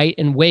bed at night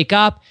and wake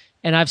up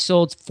and I've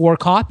sold 4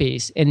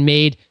 copies and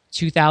made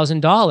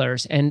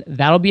 $2,000, and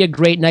that'll be a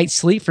great night's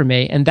sleep for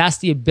me. And that's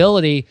the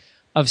ability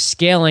of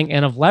scaling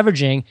and of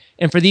leveraging.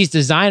 And for these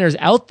designers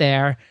out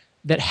there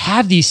that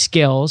have these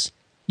skills,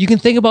 you can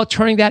think about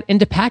turning that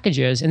into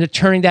packages and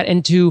turning that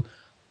into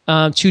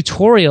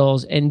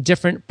tutorials and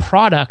different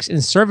products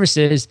and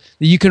services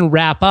that you can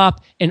wrap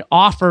up and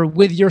offer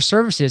with your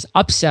services,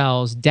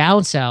 upsells,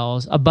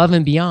 downsells, above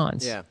and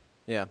beyond.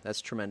 Yeah, that's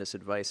tremendous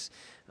advice.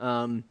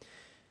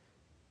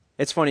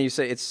 It's funny you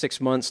say it's 6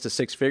 months to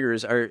six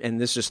figures, and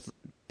this just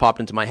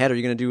popped into my head. Are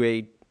you going to do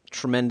a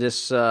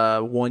tremendous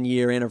 1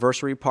 year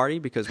anniversary party?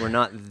 Because we're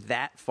not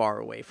that far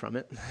away from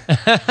it.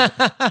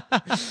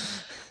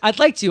 I'd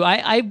like to.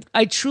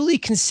 I truly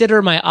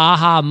consider my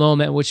aha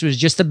moment, which was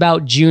just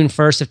about June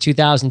 1st of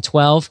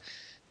 2012.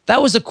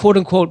 That was a quote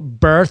unquote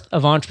birth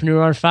of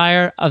Entrepreneur on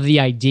Fire, of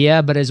the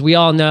idea. But as we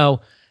all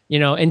know,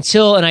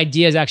 until an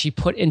idea is actually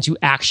put into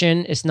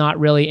action, it's not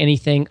really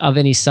anything of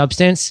any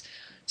substance.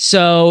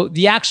 So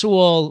the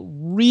actual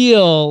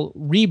real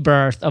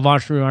rebirth of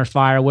Entrepreneur on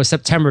Fire was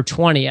September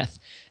 20th.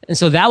 And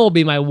so that will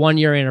be my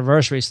 1-year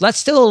anniversary. So that's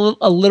still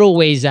a little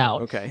ways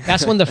out. Okay.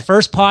 That's when the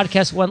first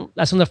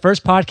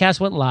podcast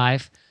went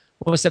live.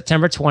 It was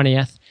September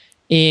 20th.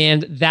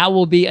 And that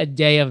will be a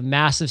day of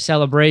massive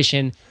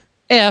celebration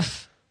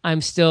if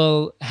I'm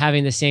still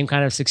having the same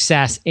kind of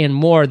success and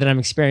more that I'm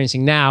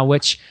experiencing now,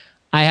 which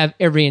I have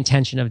every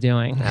intention of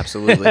doing.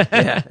 Absolutely.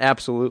 Yeah,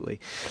 absolutely.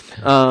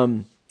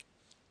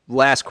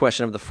 Last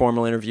question of the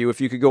formal interview.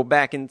 If you could go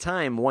back in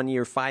time, 1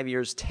 year, 5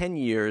 years, 10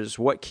 years,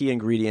 what key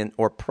ingredient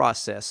or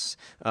process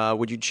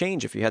would you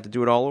change if you had to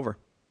do it all over?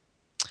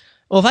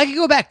 Well, if I could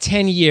go back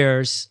 10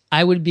 years,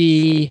 I would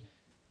be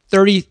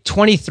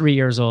 23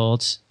 years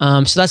old.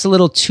 So that's a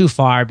little too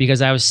far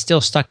because I was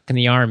still stuck in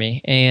the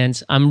Army. And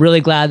I'm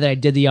really glad that I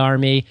did the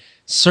Army,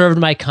 served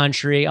my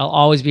country. I'll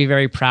always be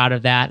very proud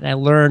of that. And I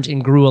learned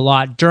and grew a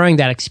lot during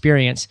that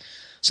experience.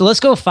 So let's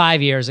go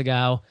 5 years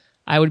ago.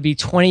 I would be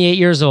 28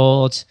 years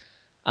old.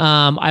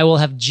 I will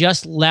have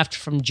just left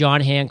from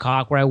John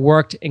Hancock, where I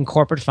worked in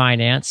corporate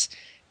finance.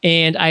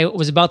 And I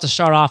was about to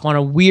start off on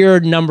a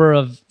weird number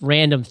of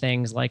random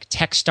things like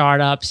tech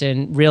startups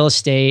and real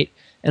estate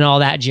and all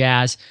that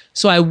jazz.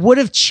 So I would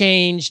have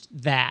changed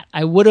that.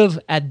 I would have,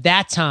 at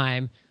that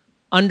time,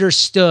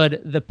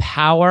 understood the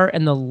power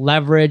and the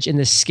leverage and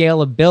the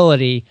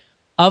scalability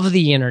of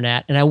the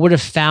internet, and I would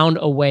have found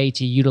a way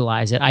to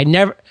utilize it. I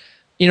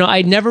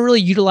never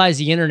really utilized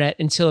the internet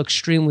until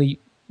extremely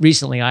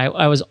recently.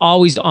 I was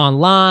always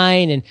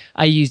online, and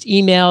I used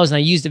emails, and I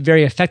used it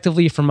very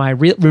effectively for my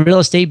real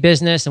estate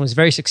business and was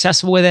very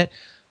successful with it.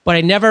 But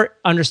I never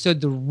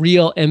understood the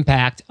real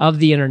impact of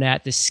the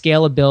internet, the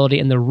scalability,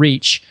 and the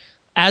reach.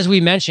 As we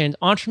mentioned,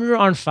 Entrepreneur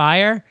on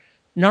Fire,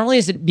 not only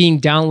is it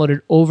being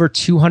downloaded over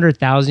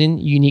 200,000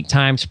 unique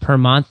times per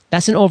month,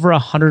 that's in over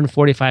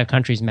 145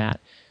 countries, Matt.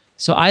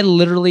 So I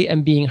literally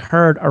am being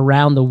heard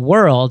around the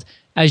world,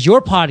 as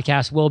your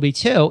podcast will be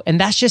too. And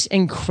that's just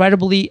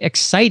incredibly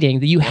exciting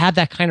that you have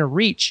that kind of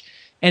reach.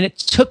 And it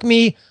took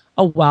me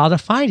a while to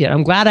find it.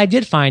 I'm glad I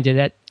did find it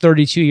at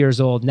 32 years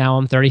old. Now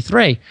I'm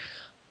 33.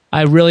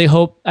 I really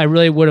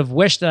would have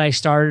wished that I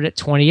started at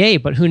 28,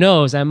 but who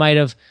knows? I might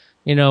have,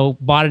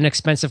 bought an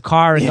expensive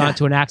car and got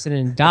into an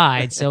accident and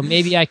died. So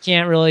maybe I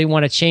can't really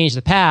want to change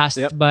the past,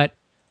 but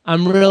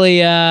I'm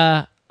really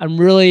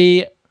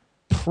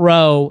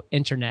pro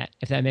internet,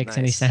 if that makes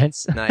any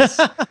sense.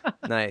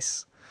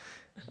 Nice.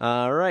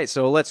 All right.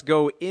 So let's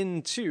go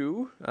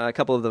into a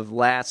couple of the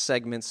last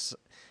segments.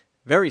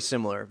 Very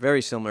similar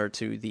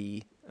to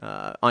the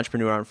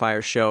Entrepreneur on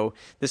Fire show.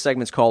 This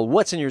segment's called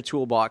What's in Your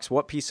Toolbox?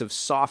 What piece of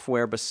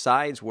software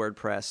besides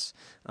WordPress,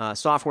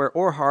 software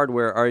or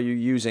hardware, are you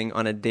using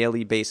on a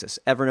daily basis?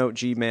 Evernote,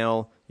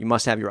 Gmail, you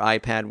must have your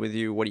iPad with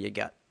you. What do you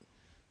got?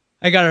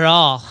 I got it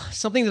all.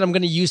 Something that I'm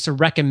going to use to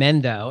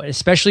recommend, though,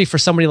 especially for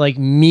somebody like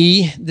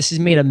me, this has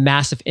made a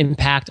massive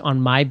impact on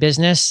my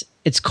business.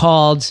 It's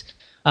called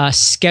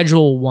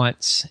Schedule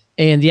Once,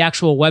 and the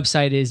actual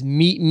website is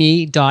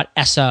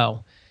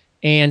meetme.so.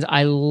 And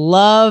I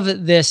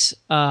love this.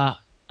 I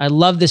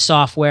love this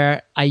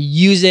software. I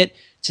use it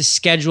to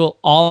schedule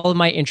all of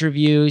my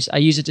interviews. I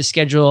use it to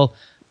schedule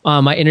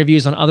my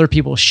interviews on other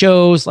people's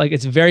shows. Like,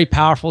 it's very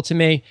powerful to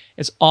me.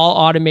 It's all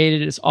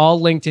automated. It's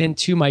all linked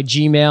into my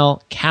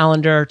Gmail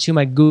calendar, to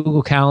my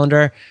Google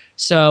Calendar.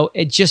 So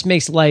it just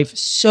makes life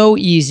so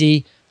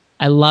easy.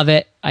 I love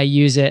it. I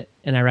use it,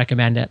 and I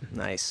recommend it.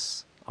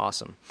 Nice.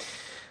 Awesome.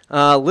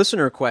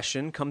 Listener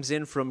question comes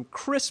in from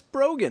Chris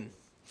Brogan.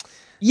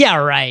 Yeah,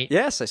 right.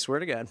 Yes, I swear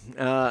to God.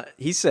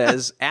 He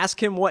says,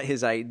 ask him what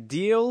his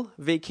ideal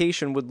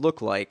vacation would look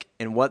like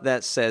and what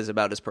that says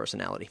about his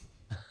personality.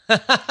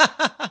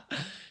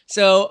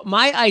 So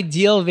my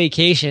ideal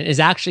vacation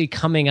is actually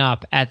coming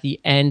up at the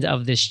end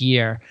of this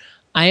year.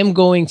 I am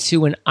going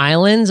to an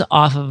island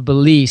off of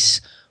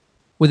Belize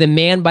with a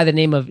man by the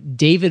name of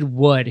David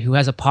Wood, who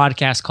has a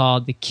podcast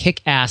called the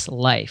Kick-Ass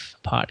Life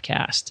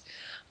podcast.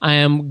 I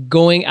am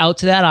going out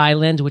to that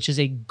island, which is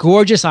a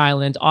gorgeous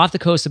island off the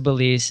coast of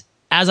Belize,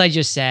 as I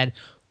just said,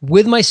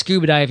 with my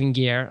scuba diving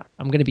gear.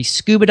 I'm going to be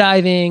scuba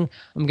diving.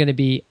 I'm going to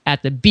be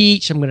at the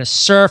beach. I'm going to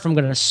surf. I'm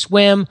going to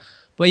swim.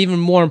 But even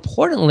more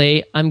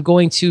importantly, I'm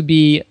going to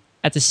be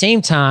at the same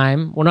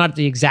time, well, not at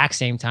the exact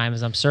same time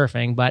as I'm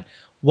surfing, but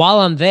while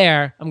I'm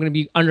there, I'm going to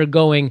be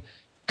undergoing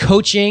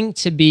coaching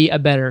to be a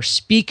better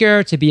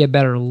speaker, to be a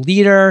better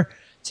leader,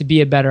 to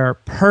be a better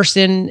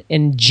person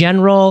in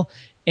general.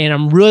 And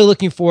I'm really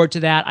looking forward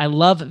to that. I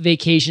love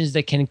vacations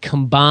that can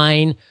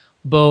combine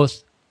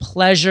both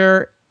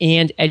pleasure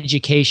and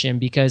education,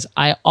 because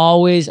I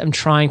always am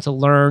trying to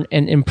learn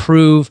and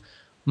improve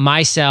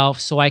myself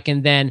so I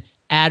can then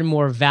add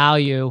more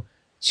value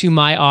to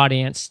my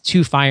audience,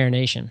 to Fire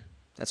Nation.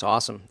 That's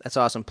awesome.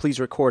 Please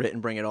record it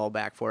and bring it all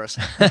back for us.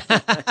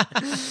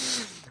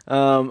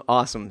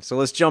 Awesome. So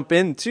let's jump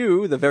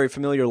into the very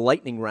familiar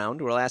lightning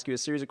round, where I'll ask you a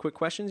series of quick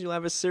questions. You'll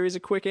have a series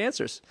of quick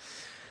answers.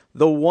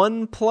 The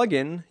one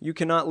plugin you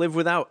cannot live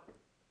without.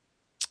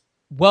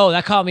 Whoa,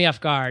 that caught me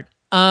off guard.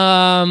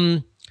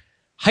 Hypercache.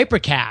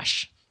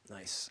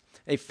 Nice.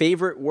 A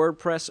favorite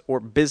WordPress or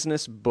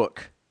business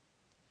book?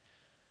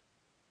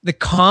 The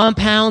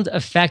Compound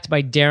Effect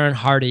by Darren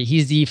Hardy.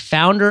 He's the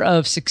founder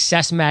of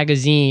Success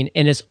Magazine,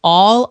 and it's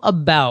all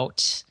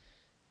about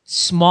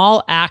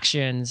small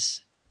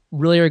actions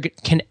really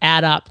can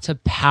add up to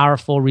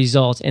powerful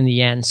results in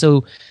the end.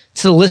 So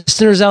to the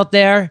listeners out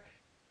there,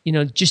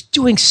 just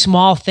doing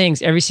small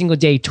things every single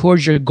day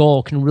towards your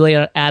goal can really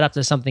add up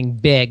to something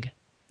big.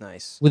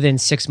 Nice. Within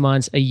 6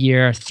 months, a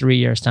year, 3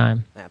 years'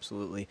 time.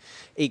 Absolutely.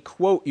 A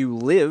quote you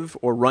live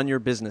or run your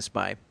business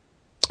by?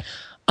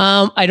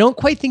 I don't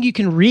quite think you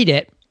can read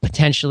it,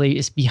 potentially.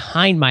 It's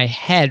behind my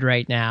head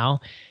right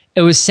now.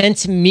 It was sent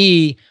to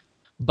me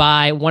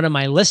by one of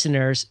my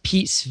listeners,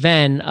 Pete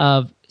Sven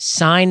of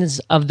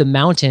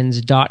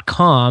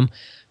signsofthemountains.com,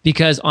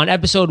 because on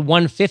episode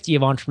 150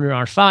 of Entrepreneur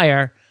on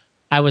Fire,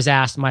 I was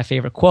asked my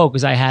favorite quote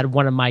because I had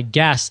one of my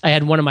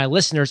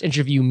listeners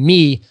interview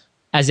me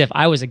as if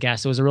I was a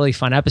guest. It was a really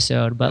fun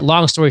episode. But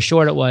long story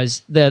short, it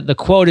was the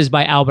quote is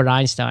by Albert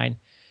Einstein.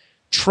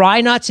 Try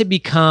not to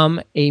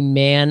become a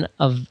man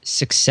of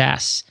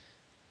success,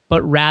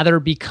 but rather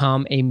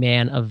become a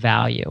man of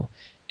value.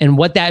 And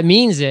what that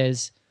means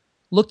is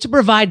look to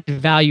provide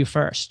value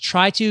first.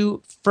 Try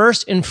to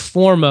first and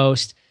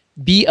foremost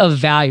be of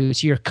value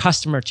to your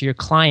customer, to your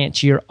client,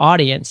 to your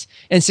audience,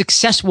 and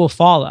success will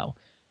follow.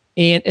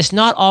 And it's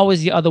not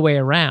always the other way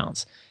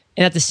around.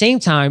 And at the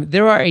same time,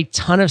 there are a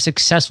ton of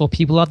successful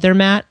people out there,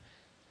 Matt,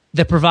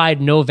 that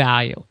provide no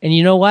value. And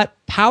you know what?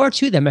 Power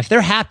to them. If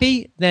they're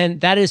happy, then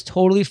that is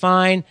totally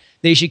fine.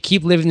 They should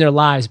keep living their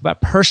lives.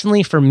 But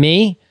personally, for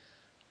me,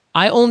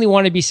 I only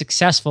want to be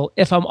successful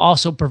if I'm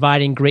also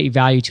providing great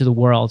value to the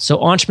world.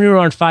 So Entrepreneur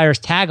on Fire's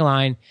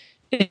tagline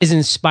is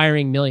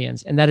inspiring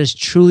millions. And that is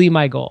truly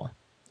my goal.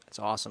 That's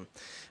awesome.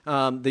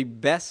 The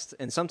best,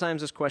 and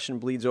sometimes this question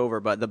bleeds over,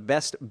 but the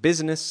best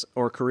business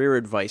or career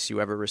advice you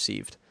ever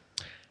received?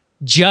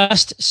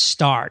 Just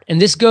start.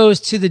 And this goes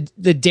to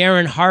the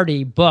Darren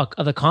Hardy book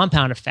of The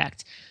Compound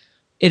Effect.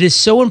 It is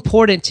so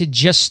important to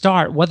just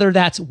start, whether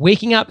that's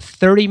waking up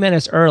 30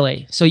 minutes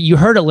early. So you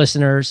heard it,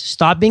 listeners.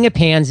 Stop being a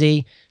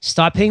pansy.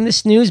 Stop hitting the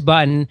snooze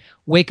button.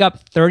 Wake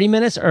up 30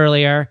 minutes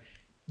earlier.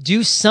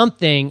 Do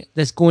something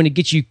that's going to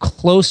get you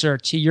closer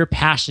to your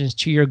passions,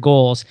 to your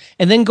goals,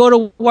 and then go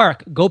to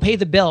work. Go pay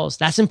the bills.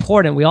 That's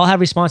important. We all have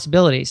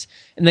responsibilities.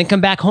 And then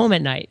come back home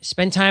at night.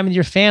 Spend time with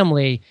your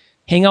family.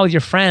 Hang out with your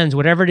friends,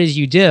 whatever it is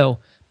you do.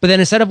 But then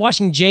instead of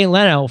watching Jay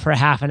Leno for a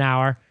half an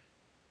hour,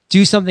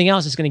 do something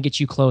else that's going to get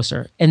you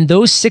closer. And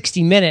those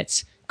 60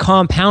 minutes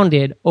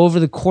compounded over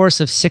the course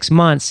of 6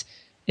 months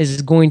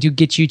is going to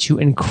get you to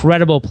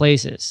incredible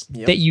places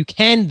that you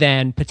can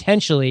then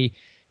potentially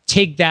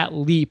take that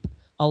leap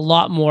a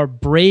lot more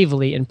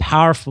bravely and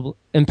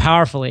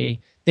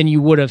powerfully than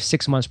you would have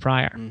 6 months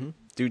prior. Mm-hmm.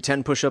 Do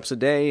 10 push-ups a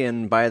day,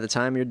 and by the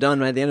time you're done,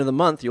 by the end of the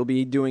month, you'll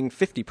be doing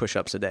 50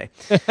 push-ups a day.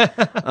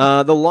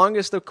 The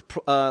longest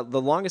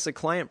a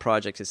client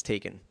project has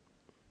taken?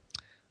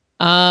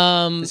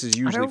 This is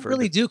usually I don't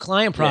really do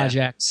client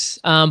projects,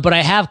 but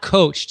I have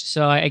coached,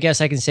 so I guess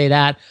I can say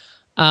that.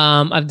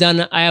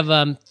 I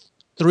have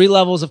 3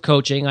 levels of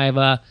coaching. I have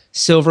a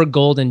silver,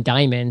 gold, and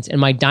diamond,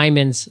 and my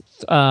diamond's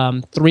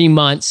 3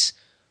 months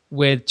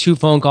with 2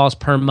 phone calls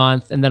per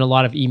month and then a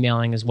lot of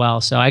emailing as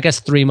well. So I guess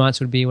 3 months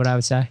would be what I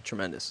would say.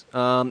 Tremendous.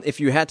 If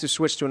you had to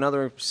switch to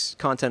another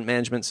content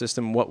management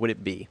system, what would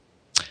it be?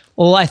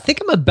 Well, I think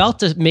I'm about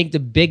to make the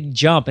big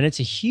jump, and it's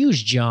a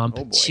huge jump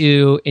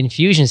to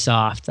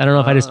Infusionsoft. I don't know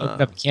if I just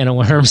opened up a can of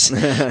worms.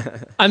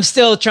 I'm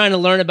still trying to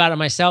learn about it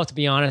myself, to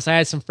be honest. I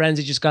had some friends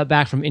that just got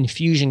back from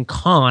Infusion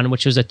Con,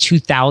 which was a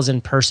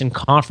 2,000-person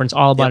conference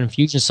all about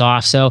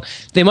Infusionsoft. So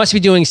they must be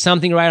doing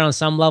something right on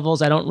some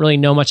levels. I don't really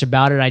know much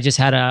about it. I just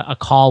had a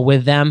call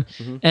with them,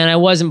 and I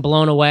wasn't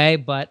blown away,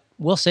 but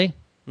we'll see.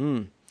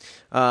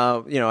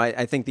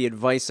 I think the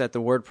advice that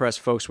the WordPress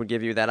folks would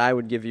give you, that I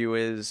would give you,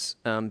 is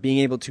being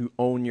able to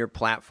own your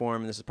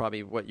platform. This is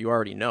probably what you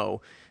already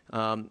know.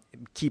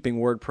 Keeping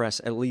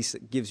WordPress at least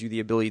gives you the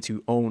ability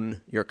to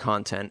own your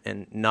content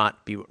and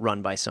not be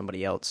run by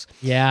somebody else.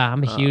 Yeah,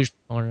 I'm a huge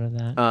proponent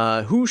of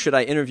that. Who should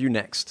I interview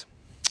next?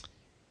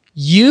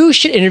 You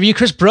should interview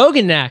Chris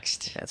Brogan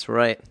next. That's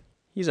right.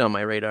 He's on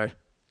my radar.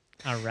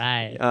 All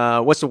right.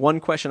 What's the one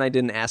question I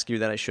didn't ask you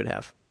that I should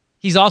have?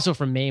 He's also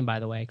from Maine, by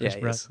the way, Chris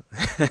Brogan.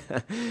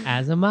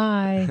 As am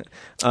I.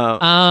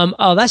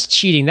 That's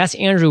cheating. That's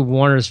Andrew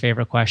Warner's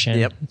favorite question.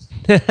 Yep.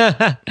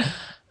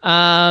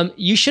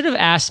 You should have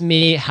asked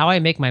me how I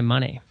make my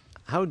money.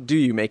 How do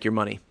you make your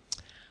money?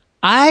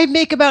 I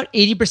make about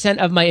 80%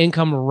 of my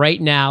income right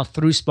now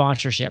through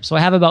sponsorship. So I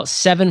have about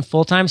 7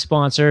 full-time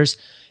sponsors.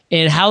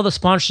 And how the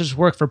sponsors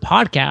work for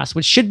podcasts,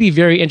 which should be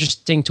very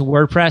interesting to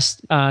WordPress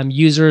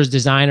users,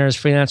 designers,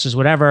 freelancers,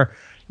 whatever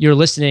you're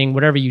listening,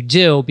 whatever you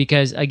do,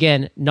 because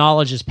again,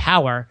 knowledge is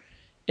power,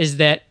 is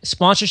that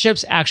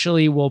sponsorships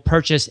actually will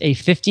purchase a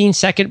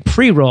 15-second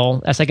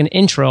pre-roll, that's like an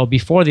intro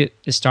before it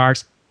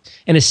starts,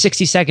 and a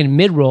 60-second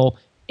mid-roll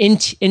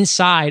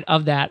inside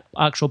of that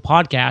actual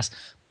podcast,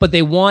 but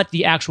they want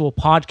the actual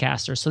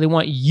podcaster. So they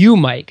want you,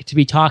 Mike, to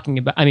be talking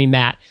about,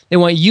 Matt, they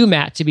want you,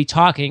 Matt, to be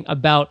talking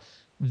about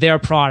their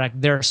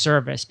product, their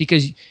service,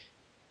 because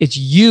it's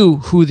you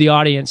who the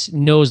audience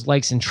knows,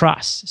 likes, and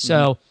trusts.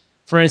 So,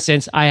 for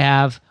instance, I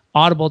have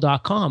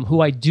audible.com,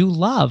 who I do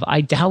love.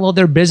 I download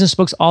their business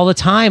books all the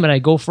time, and I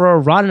go for a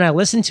run and I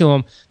listen to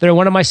them. They're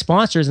one of my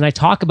sponsors, and I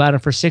talk about them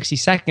for 60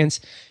 seconds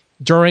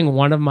during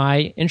one of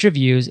my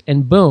interviews,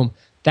 and boom,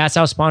 that's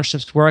how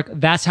sponsorships work.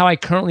 That's how I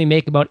currently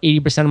make about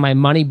 80% of my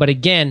money. But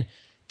again,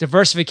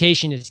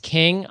 diversification is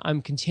king.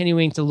 I'm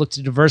continuing to look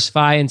to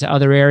diversify into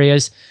other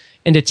areas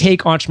and to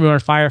take Entrepreneur on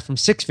Fire from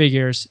 6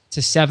 figures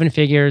to 7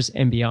 figures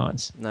and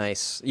beyond.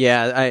 Nice.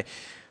 Yeah,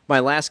 my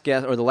last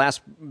guest, or the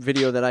last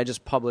video that I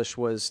just published,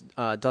 was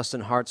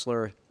Dustin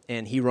Hartzler,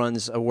 and he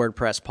runs a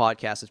WordPress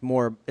podcast. It's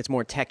more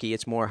techie.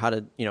 It's more how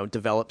to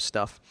develop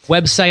stuff.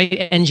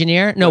 Website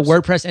engineer? No,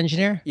 WordPress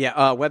engineer? Yeah,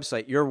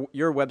 website.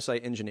 Your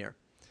website engineer.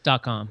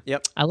 .com.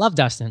 Yep. I love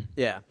Dustin.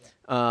 Yeah.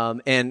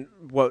 And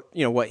what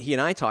he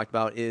and I talked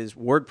about is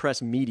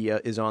WordPress media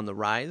is on the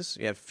rise.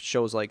 You have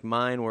shows like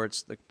mine where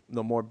it's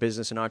the more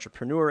business and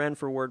entrepreneur end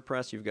for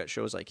WordPress. You've got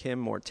shows like him,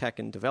 more tech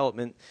and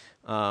development.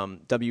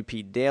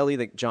 WP Daily,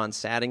 like John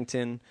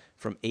Saddington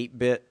from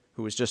 8-Bit,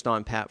 who was just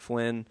on Pat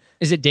Flynn.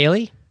 Is it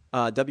daily?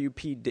 Yeah,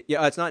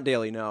 it's not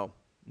daily. No,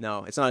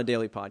 it's not a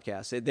daily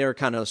podcast. They're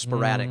kind of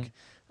sporadic,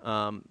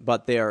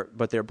 but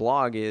their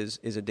blog is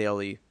a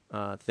daily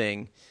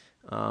thing,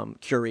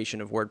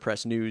 curation of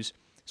WordPress news.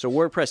 So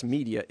WordPress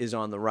media is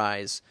on the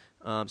rise.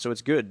 So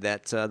it's good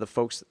that the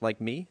folks like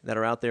me that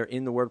are out there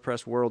in the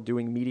WordPress world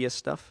doing media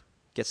stuff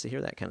gets to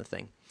hear that kind of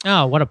thing.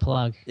 Oh, what a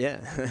plug. Yeah.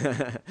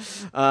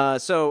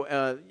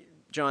 So,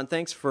 John,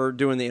 thanks for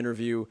doing the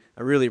interview.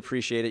 I really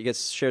appreciate it. You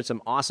shared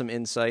some awesome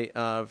insight.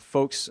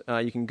 Folks,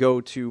 you can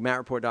go to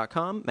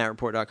mattreport.com,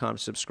 mattreport.com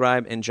to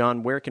subscribe. And,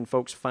 John, where can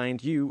folks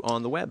find you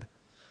on the web?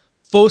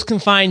 Folks can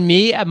find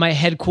me at my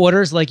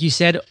headquarters. Like you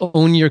said,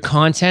 own your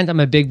content.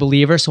 I'm a big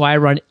believer, so I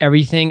run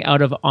everything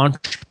out of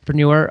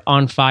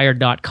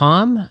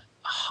entrepreneuronfire.com.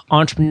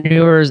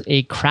 Entrepreneur is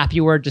a crappy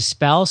word to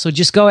spell, so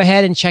just go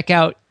ahead and check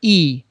out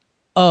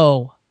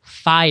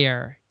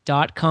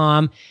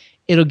eofire.com.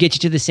 It'll get you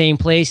to the same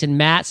place. And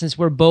Matt, since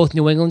we're both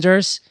New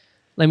Englanders,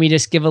 let me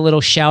just give a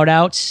little shout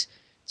out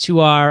to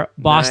our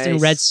Boston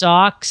Red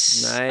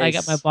Sox. Nice. I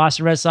got my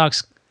Boston Red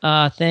Sox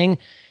thing.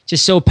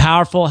 Just so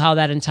powerful how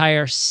that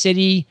entire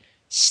city,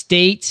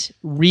 state,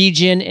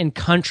 region, and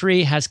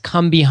country has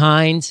come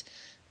behind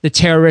the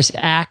terrorist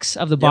acts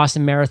of the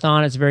Boston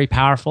Marathon. It's very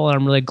powerful, and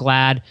I'm really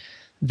glad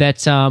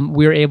that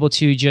we're able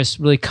to just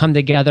really come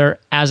together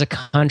as a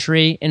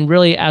country and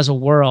really as a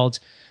world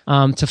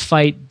to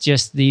fight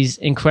just these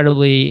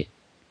incredibly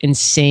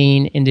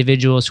insane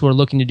individuals who are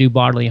looking to do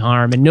bodily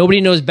harm. And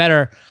nobody knows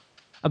better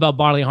about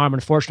bodily harm,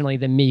 unfortunately,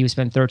 than me, who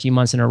spent 13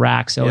 months in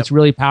Iraq. So it's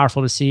really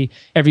powerful to see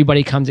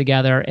everybody come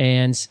together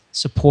and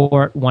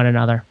support one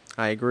another.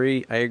 I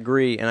agree.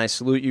 And I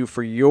salute you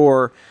for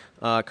your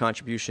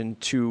contribution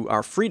to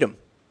our freedom,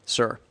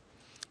 sir.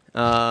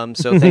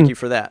 So thank you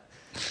for that.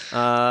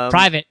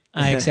 Private,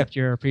 I accept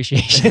your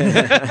appreciation.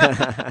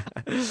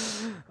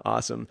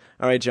 Awesome.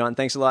 All right, John,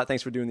 thanks a lot.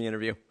 Thanks for doing the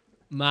interview.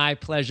 My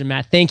pleasure,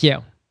 Matt. Thank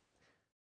you.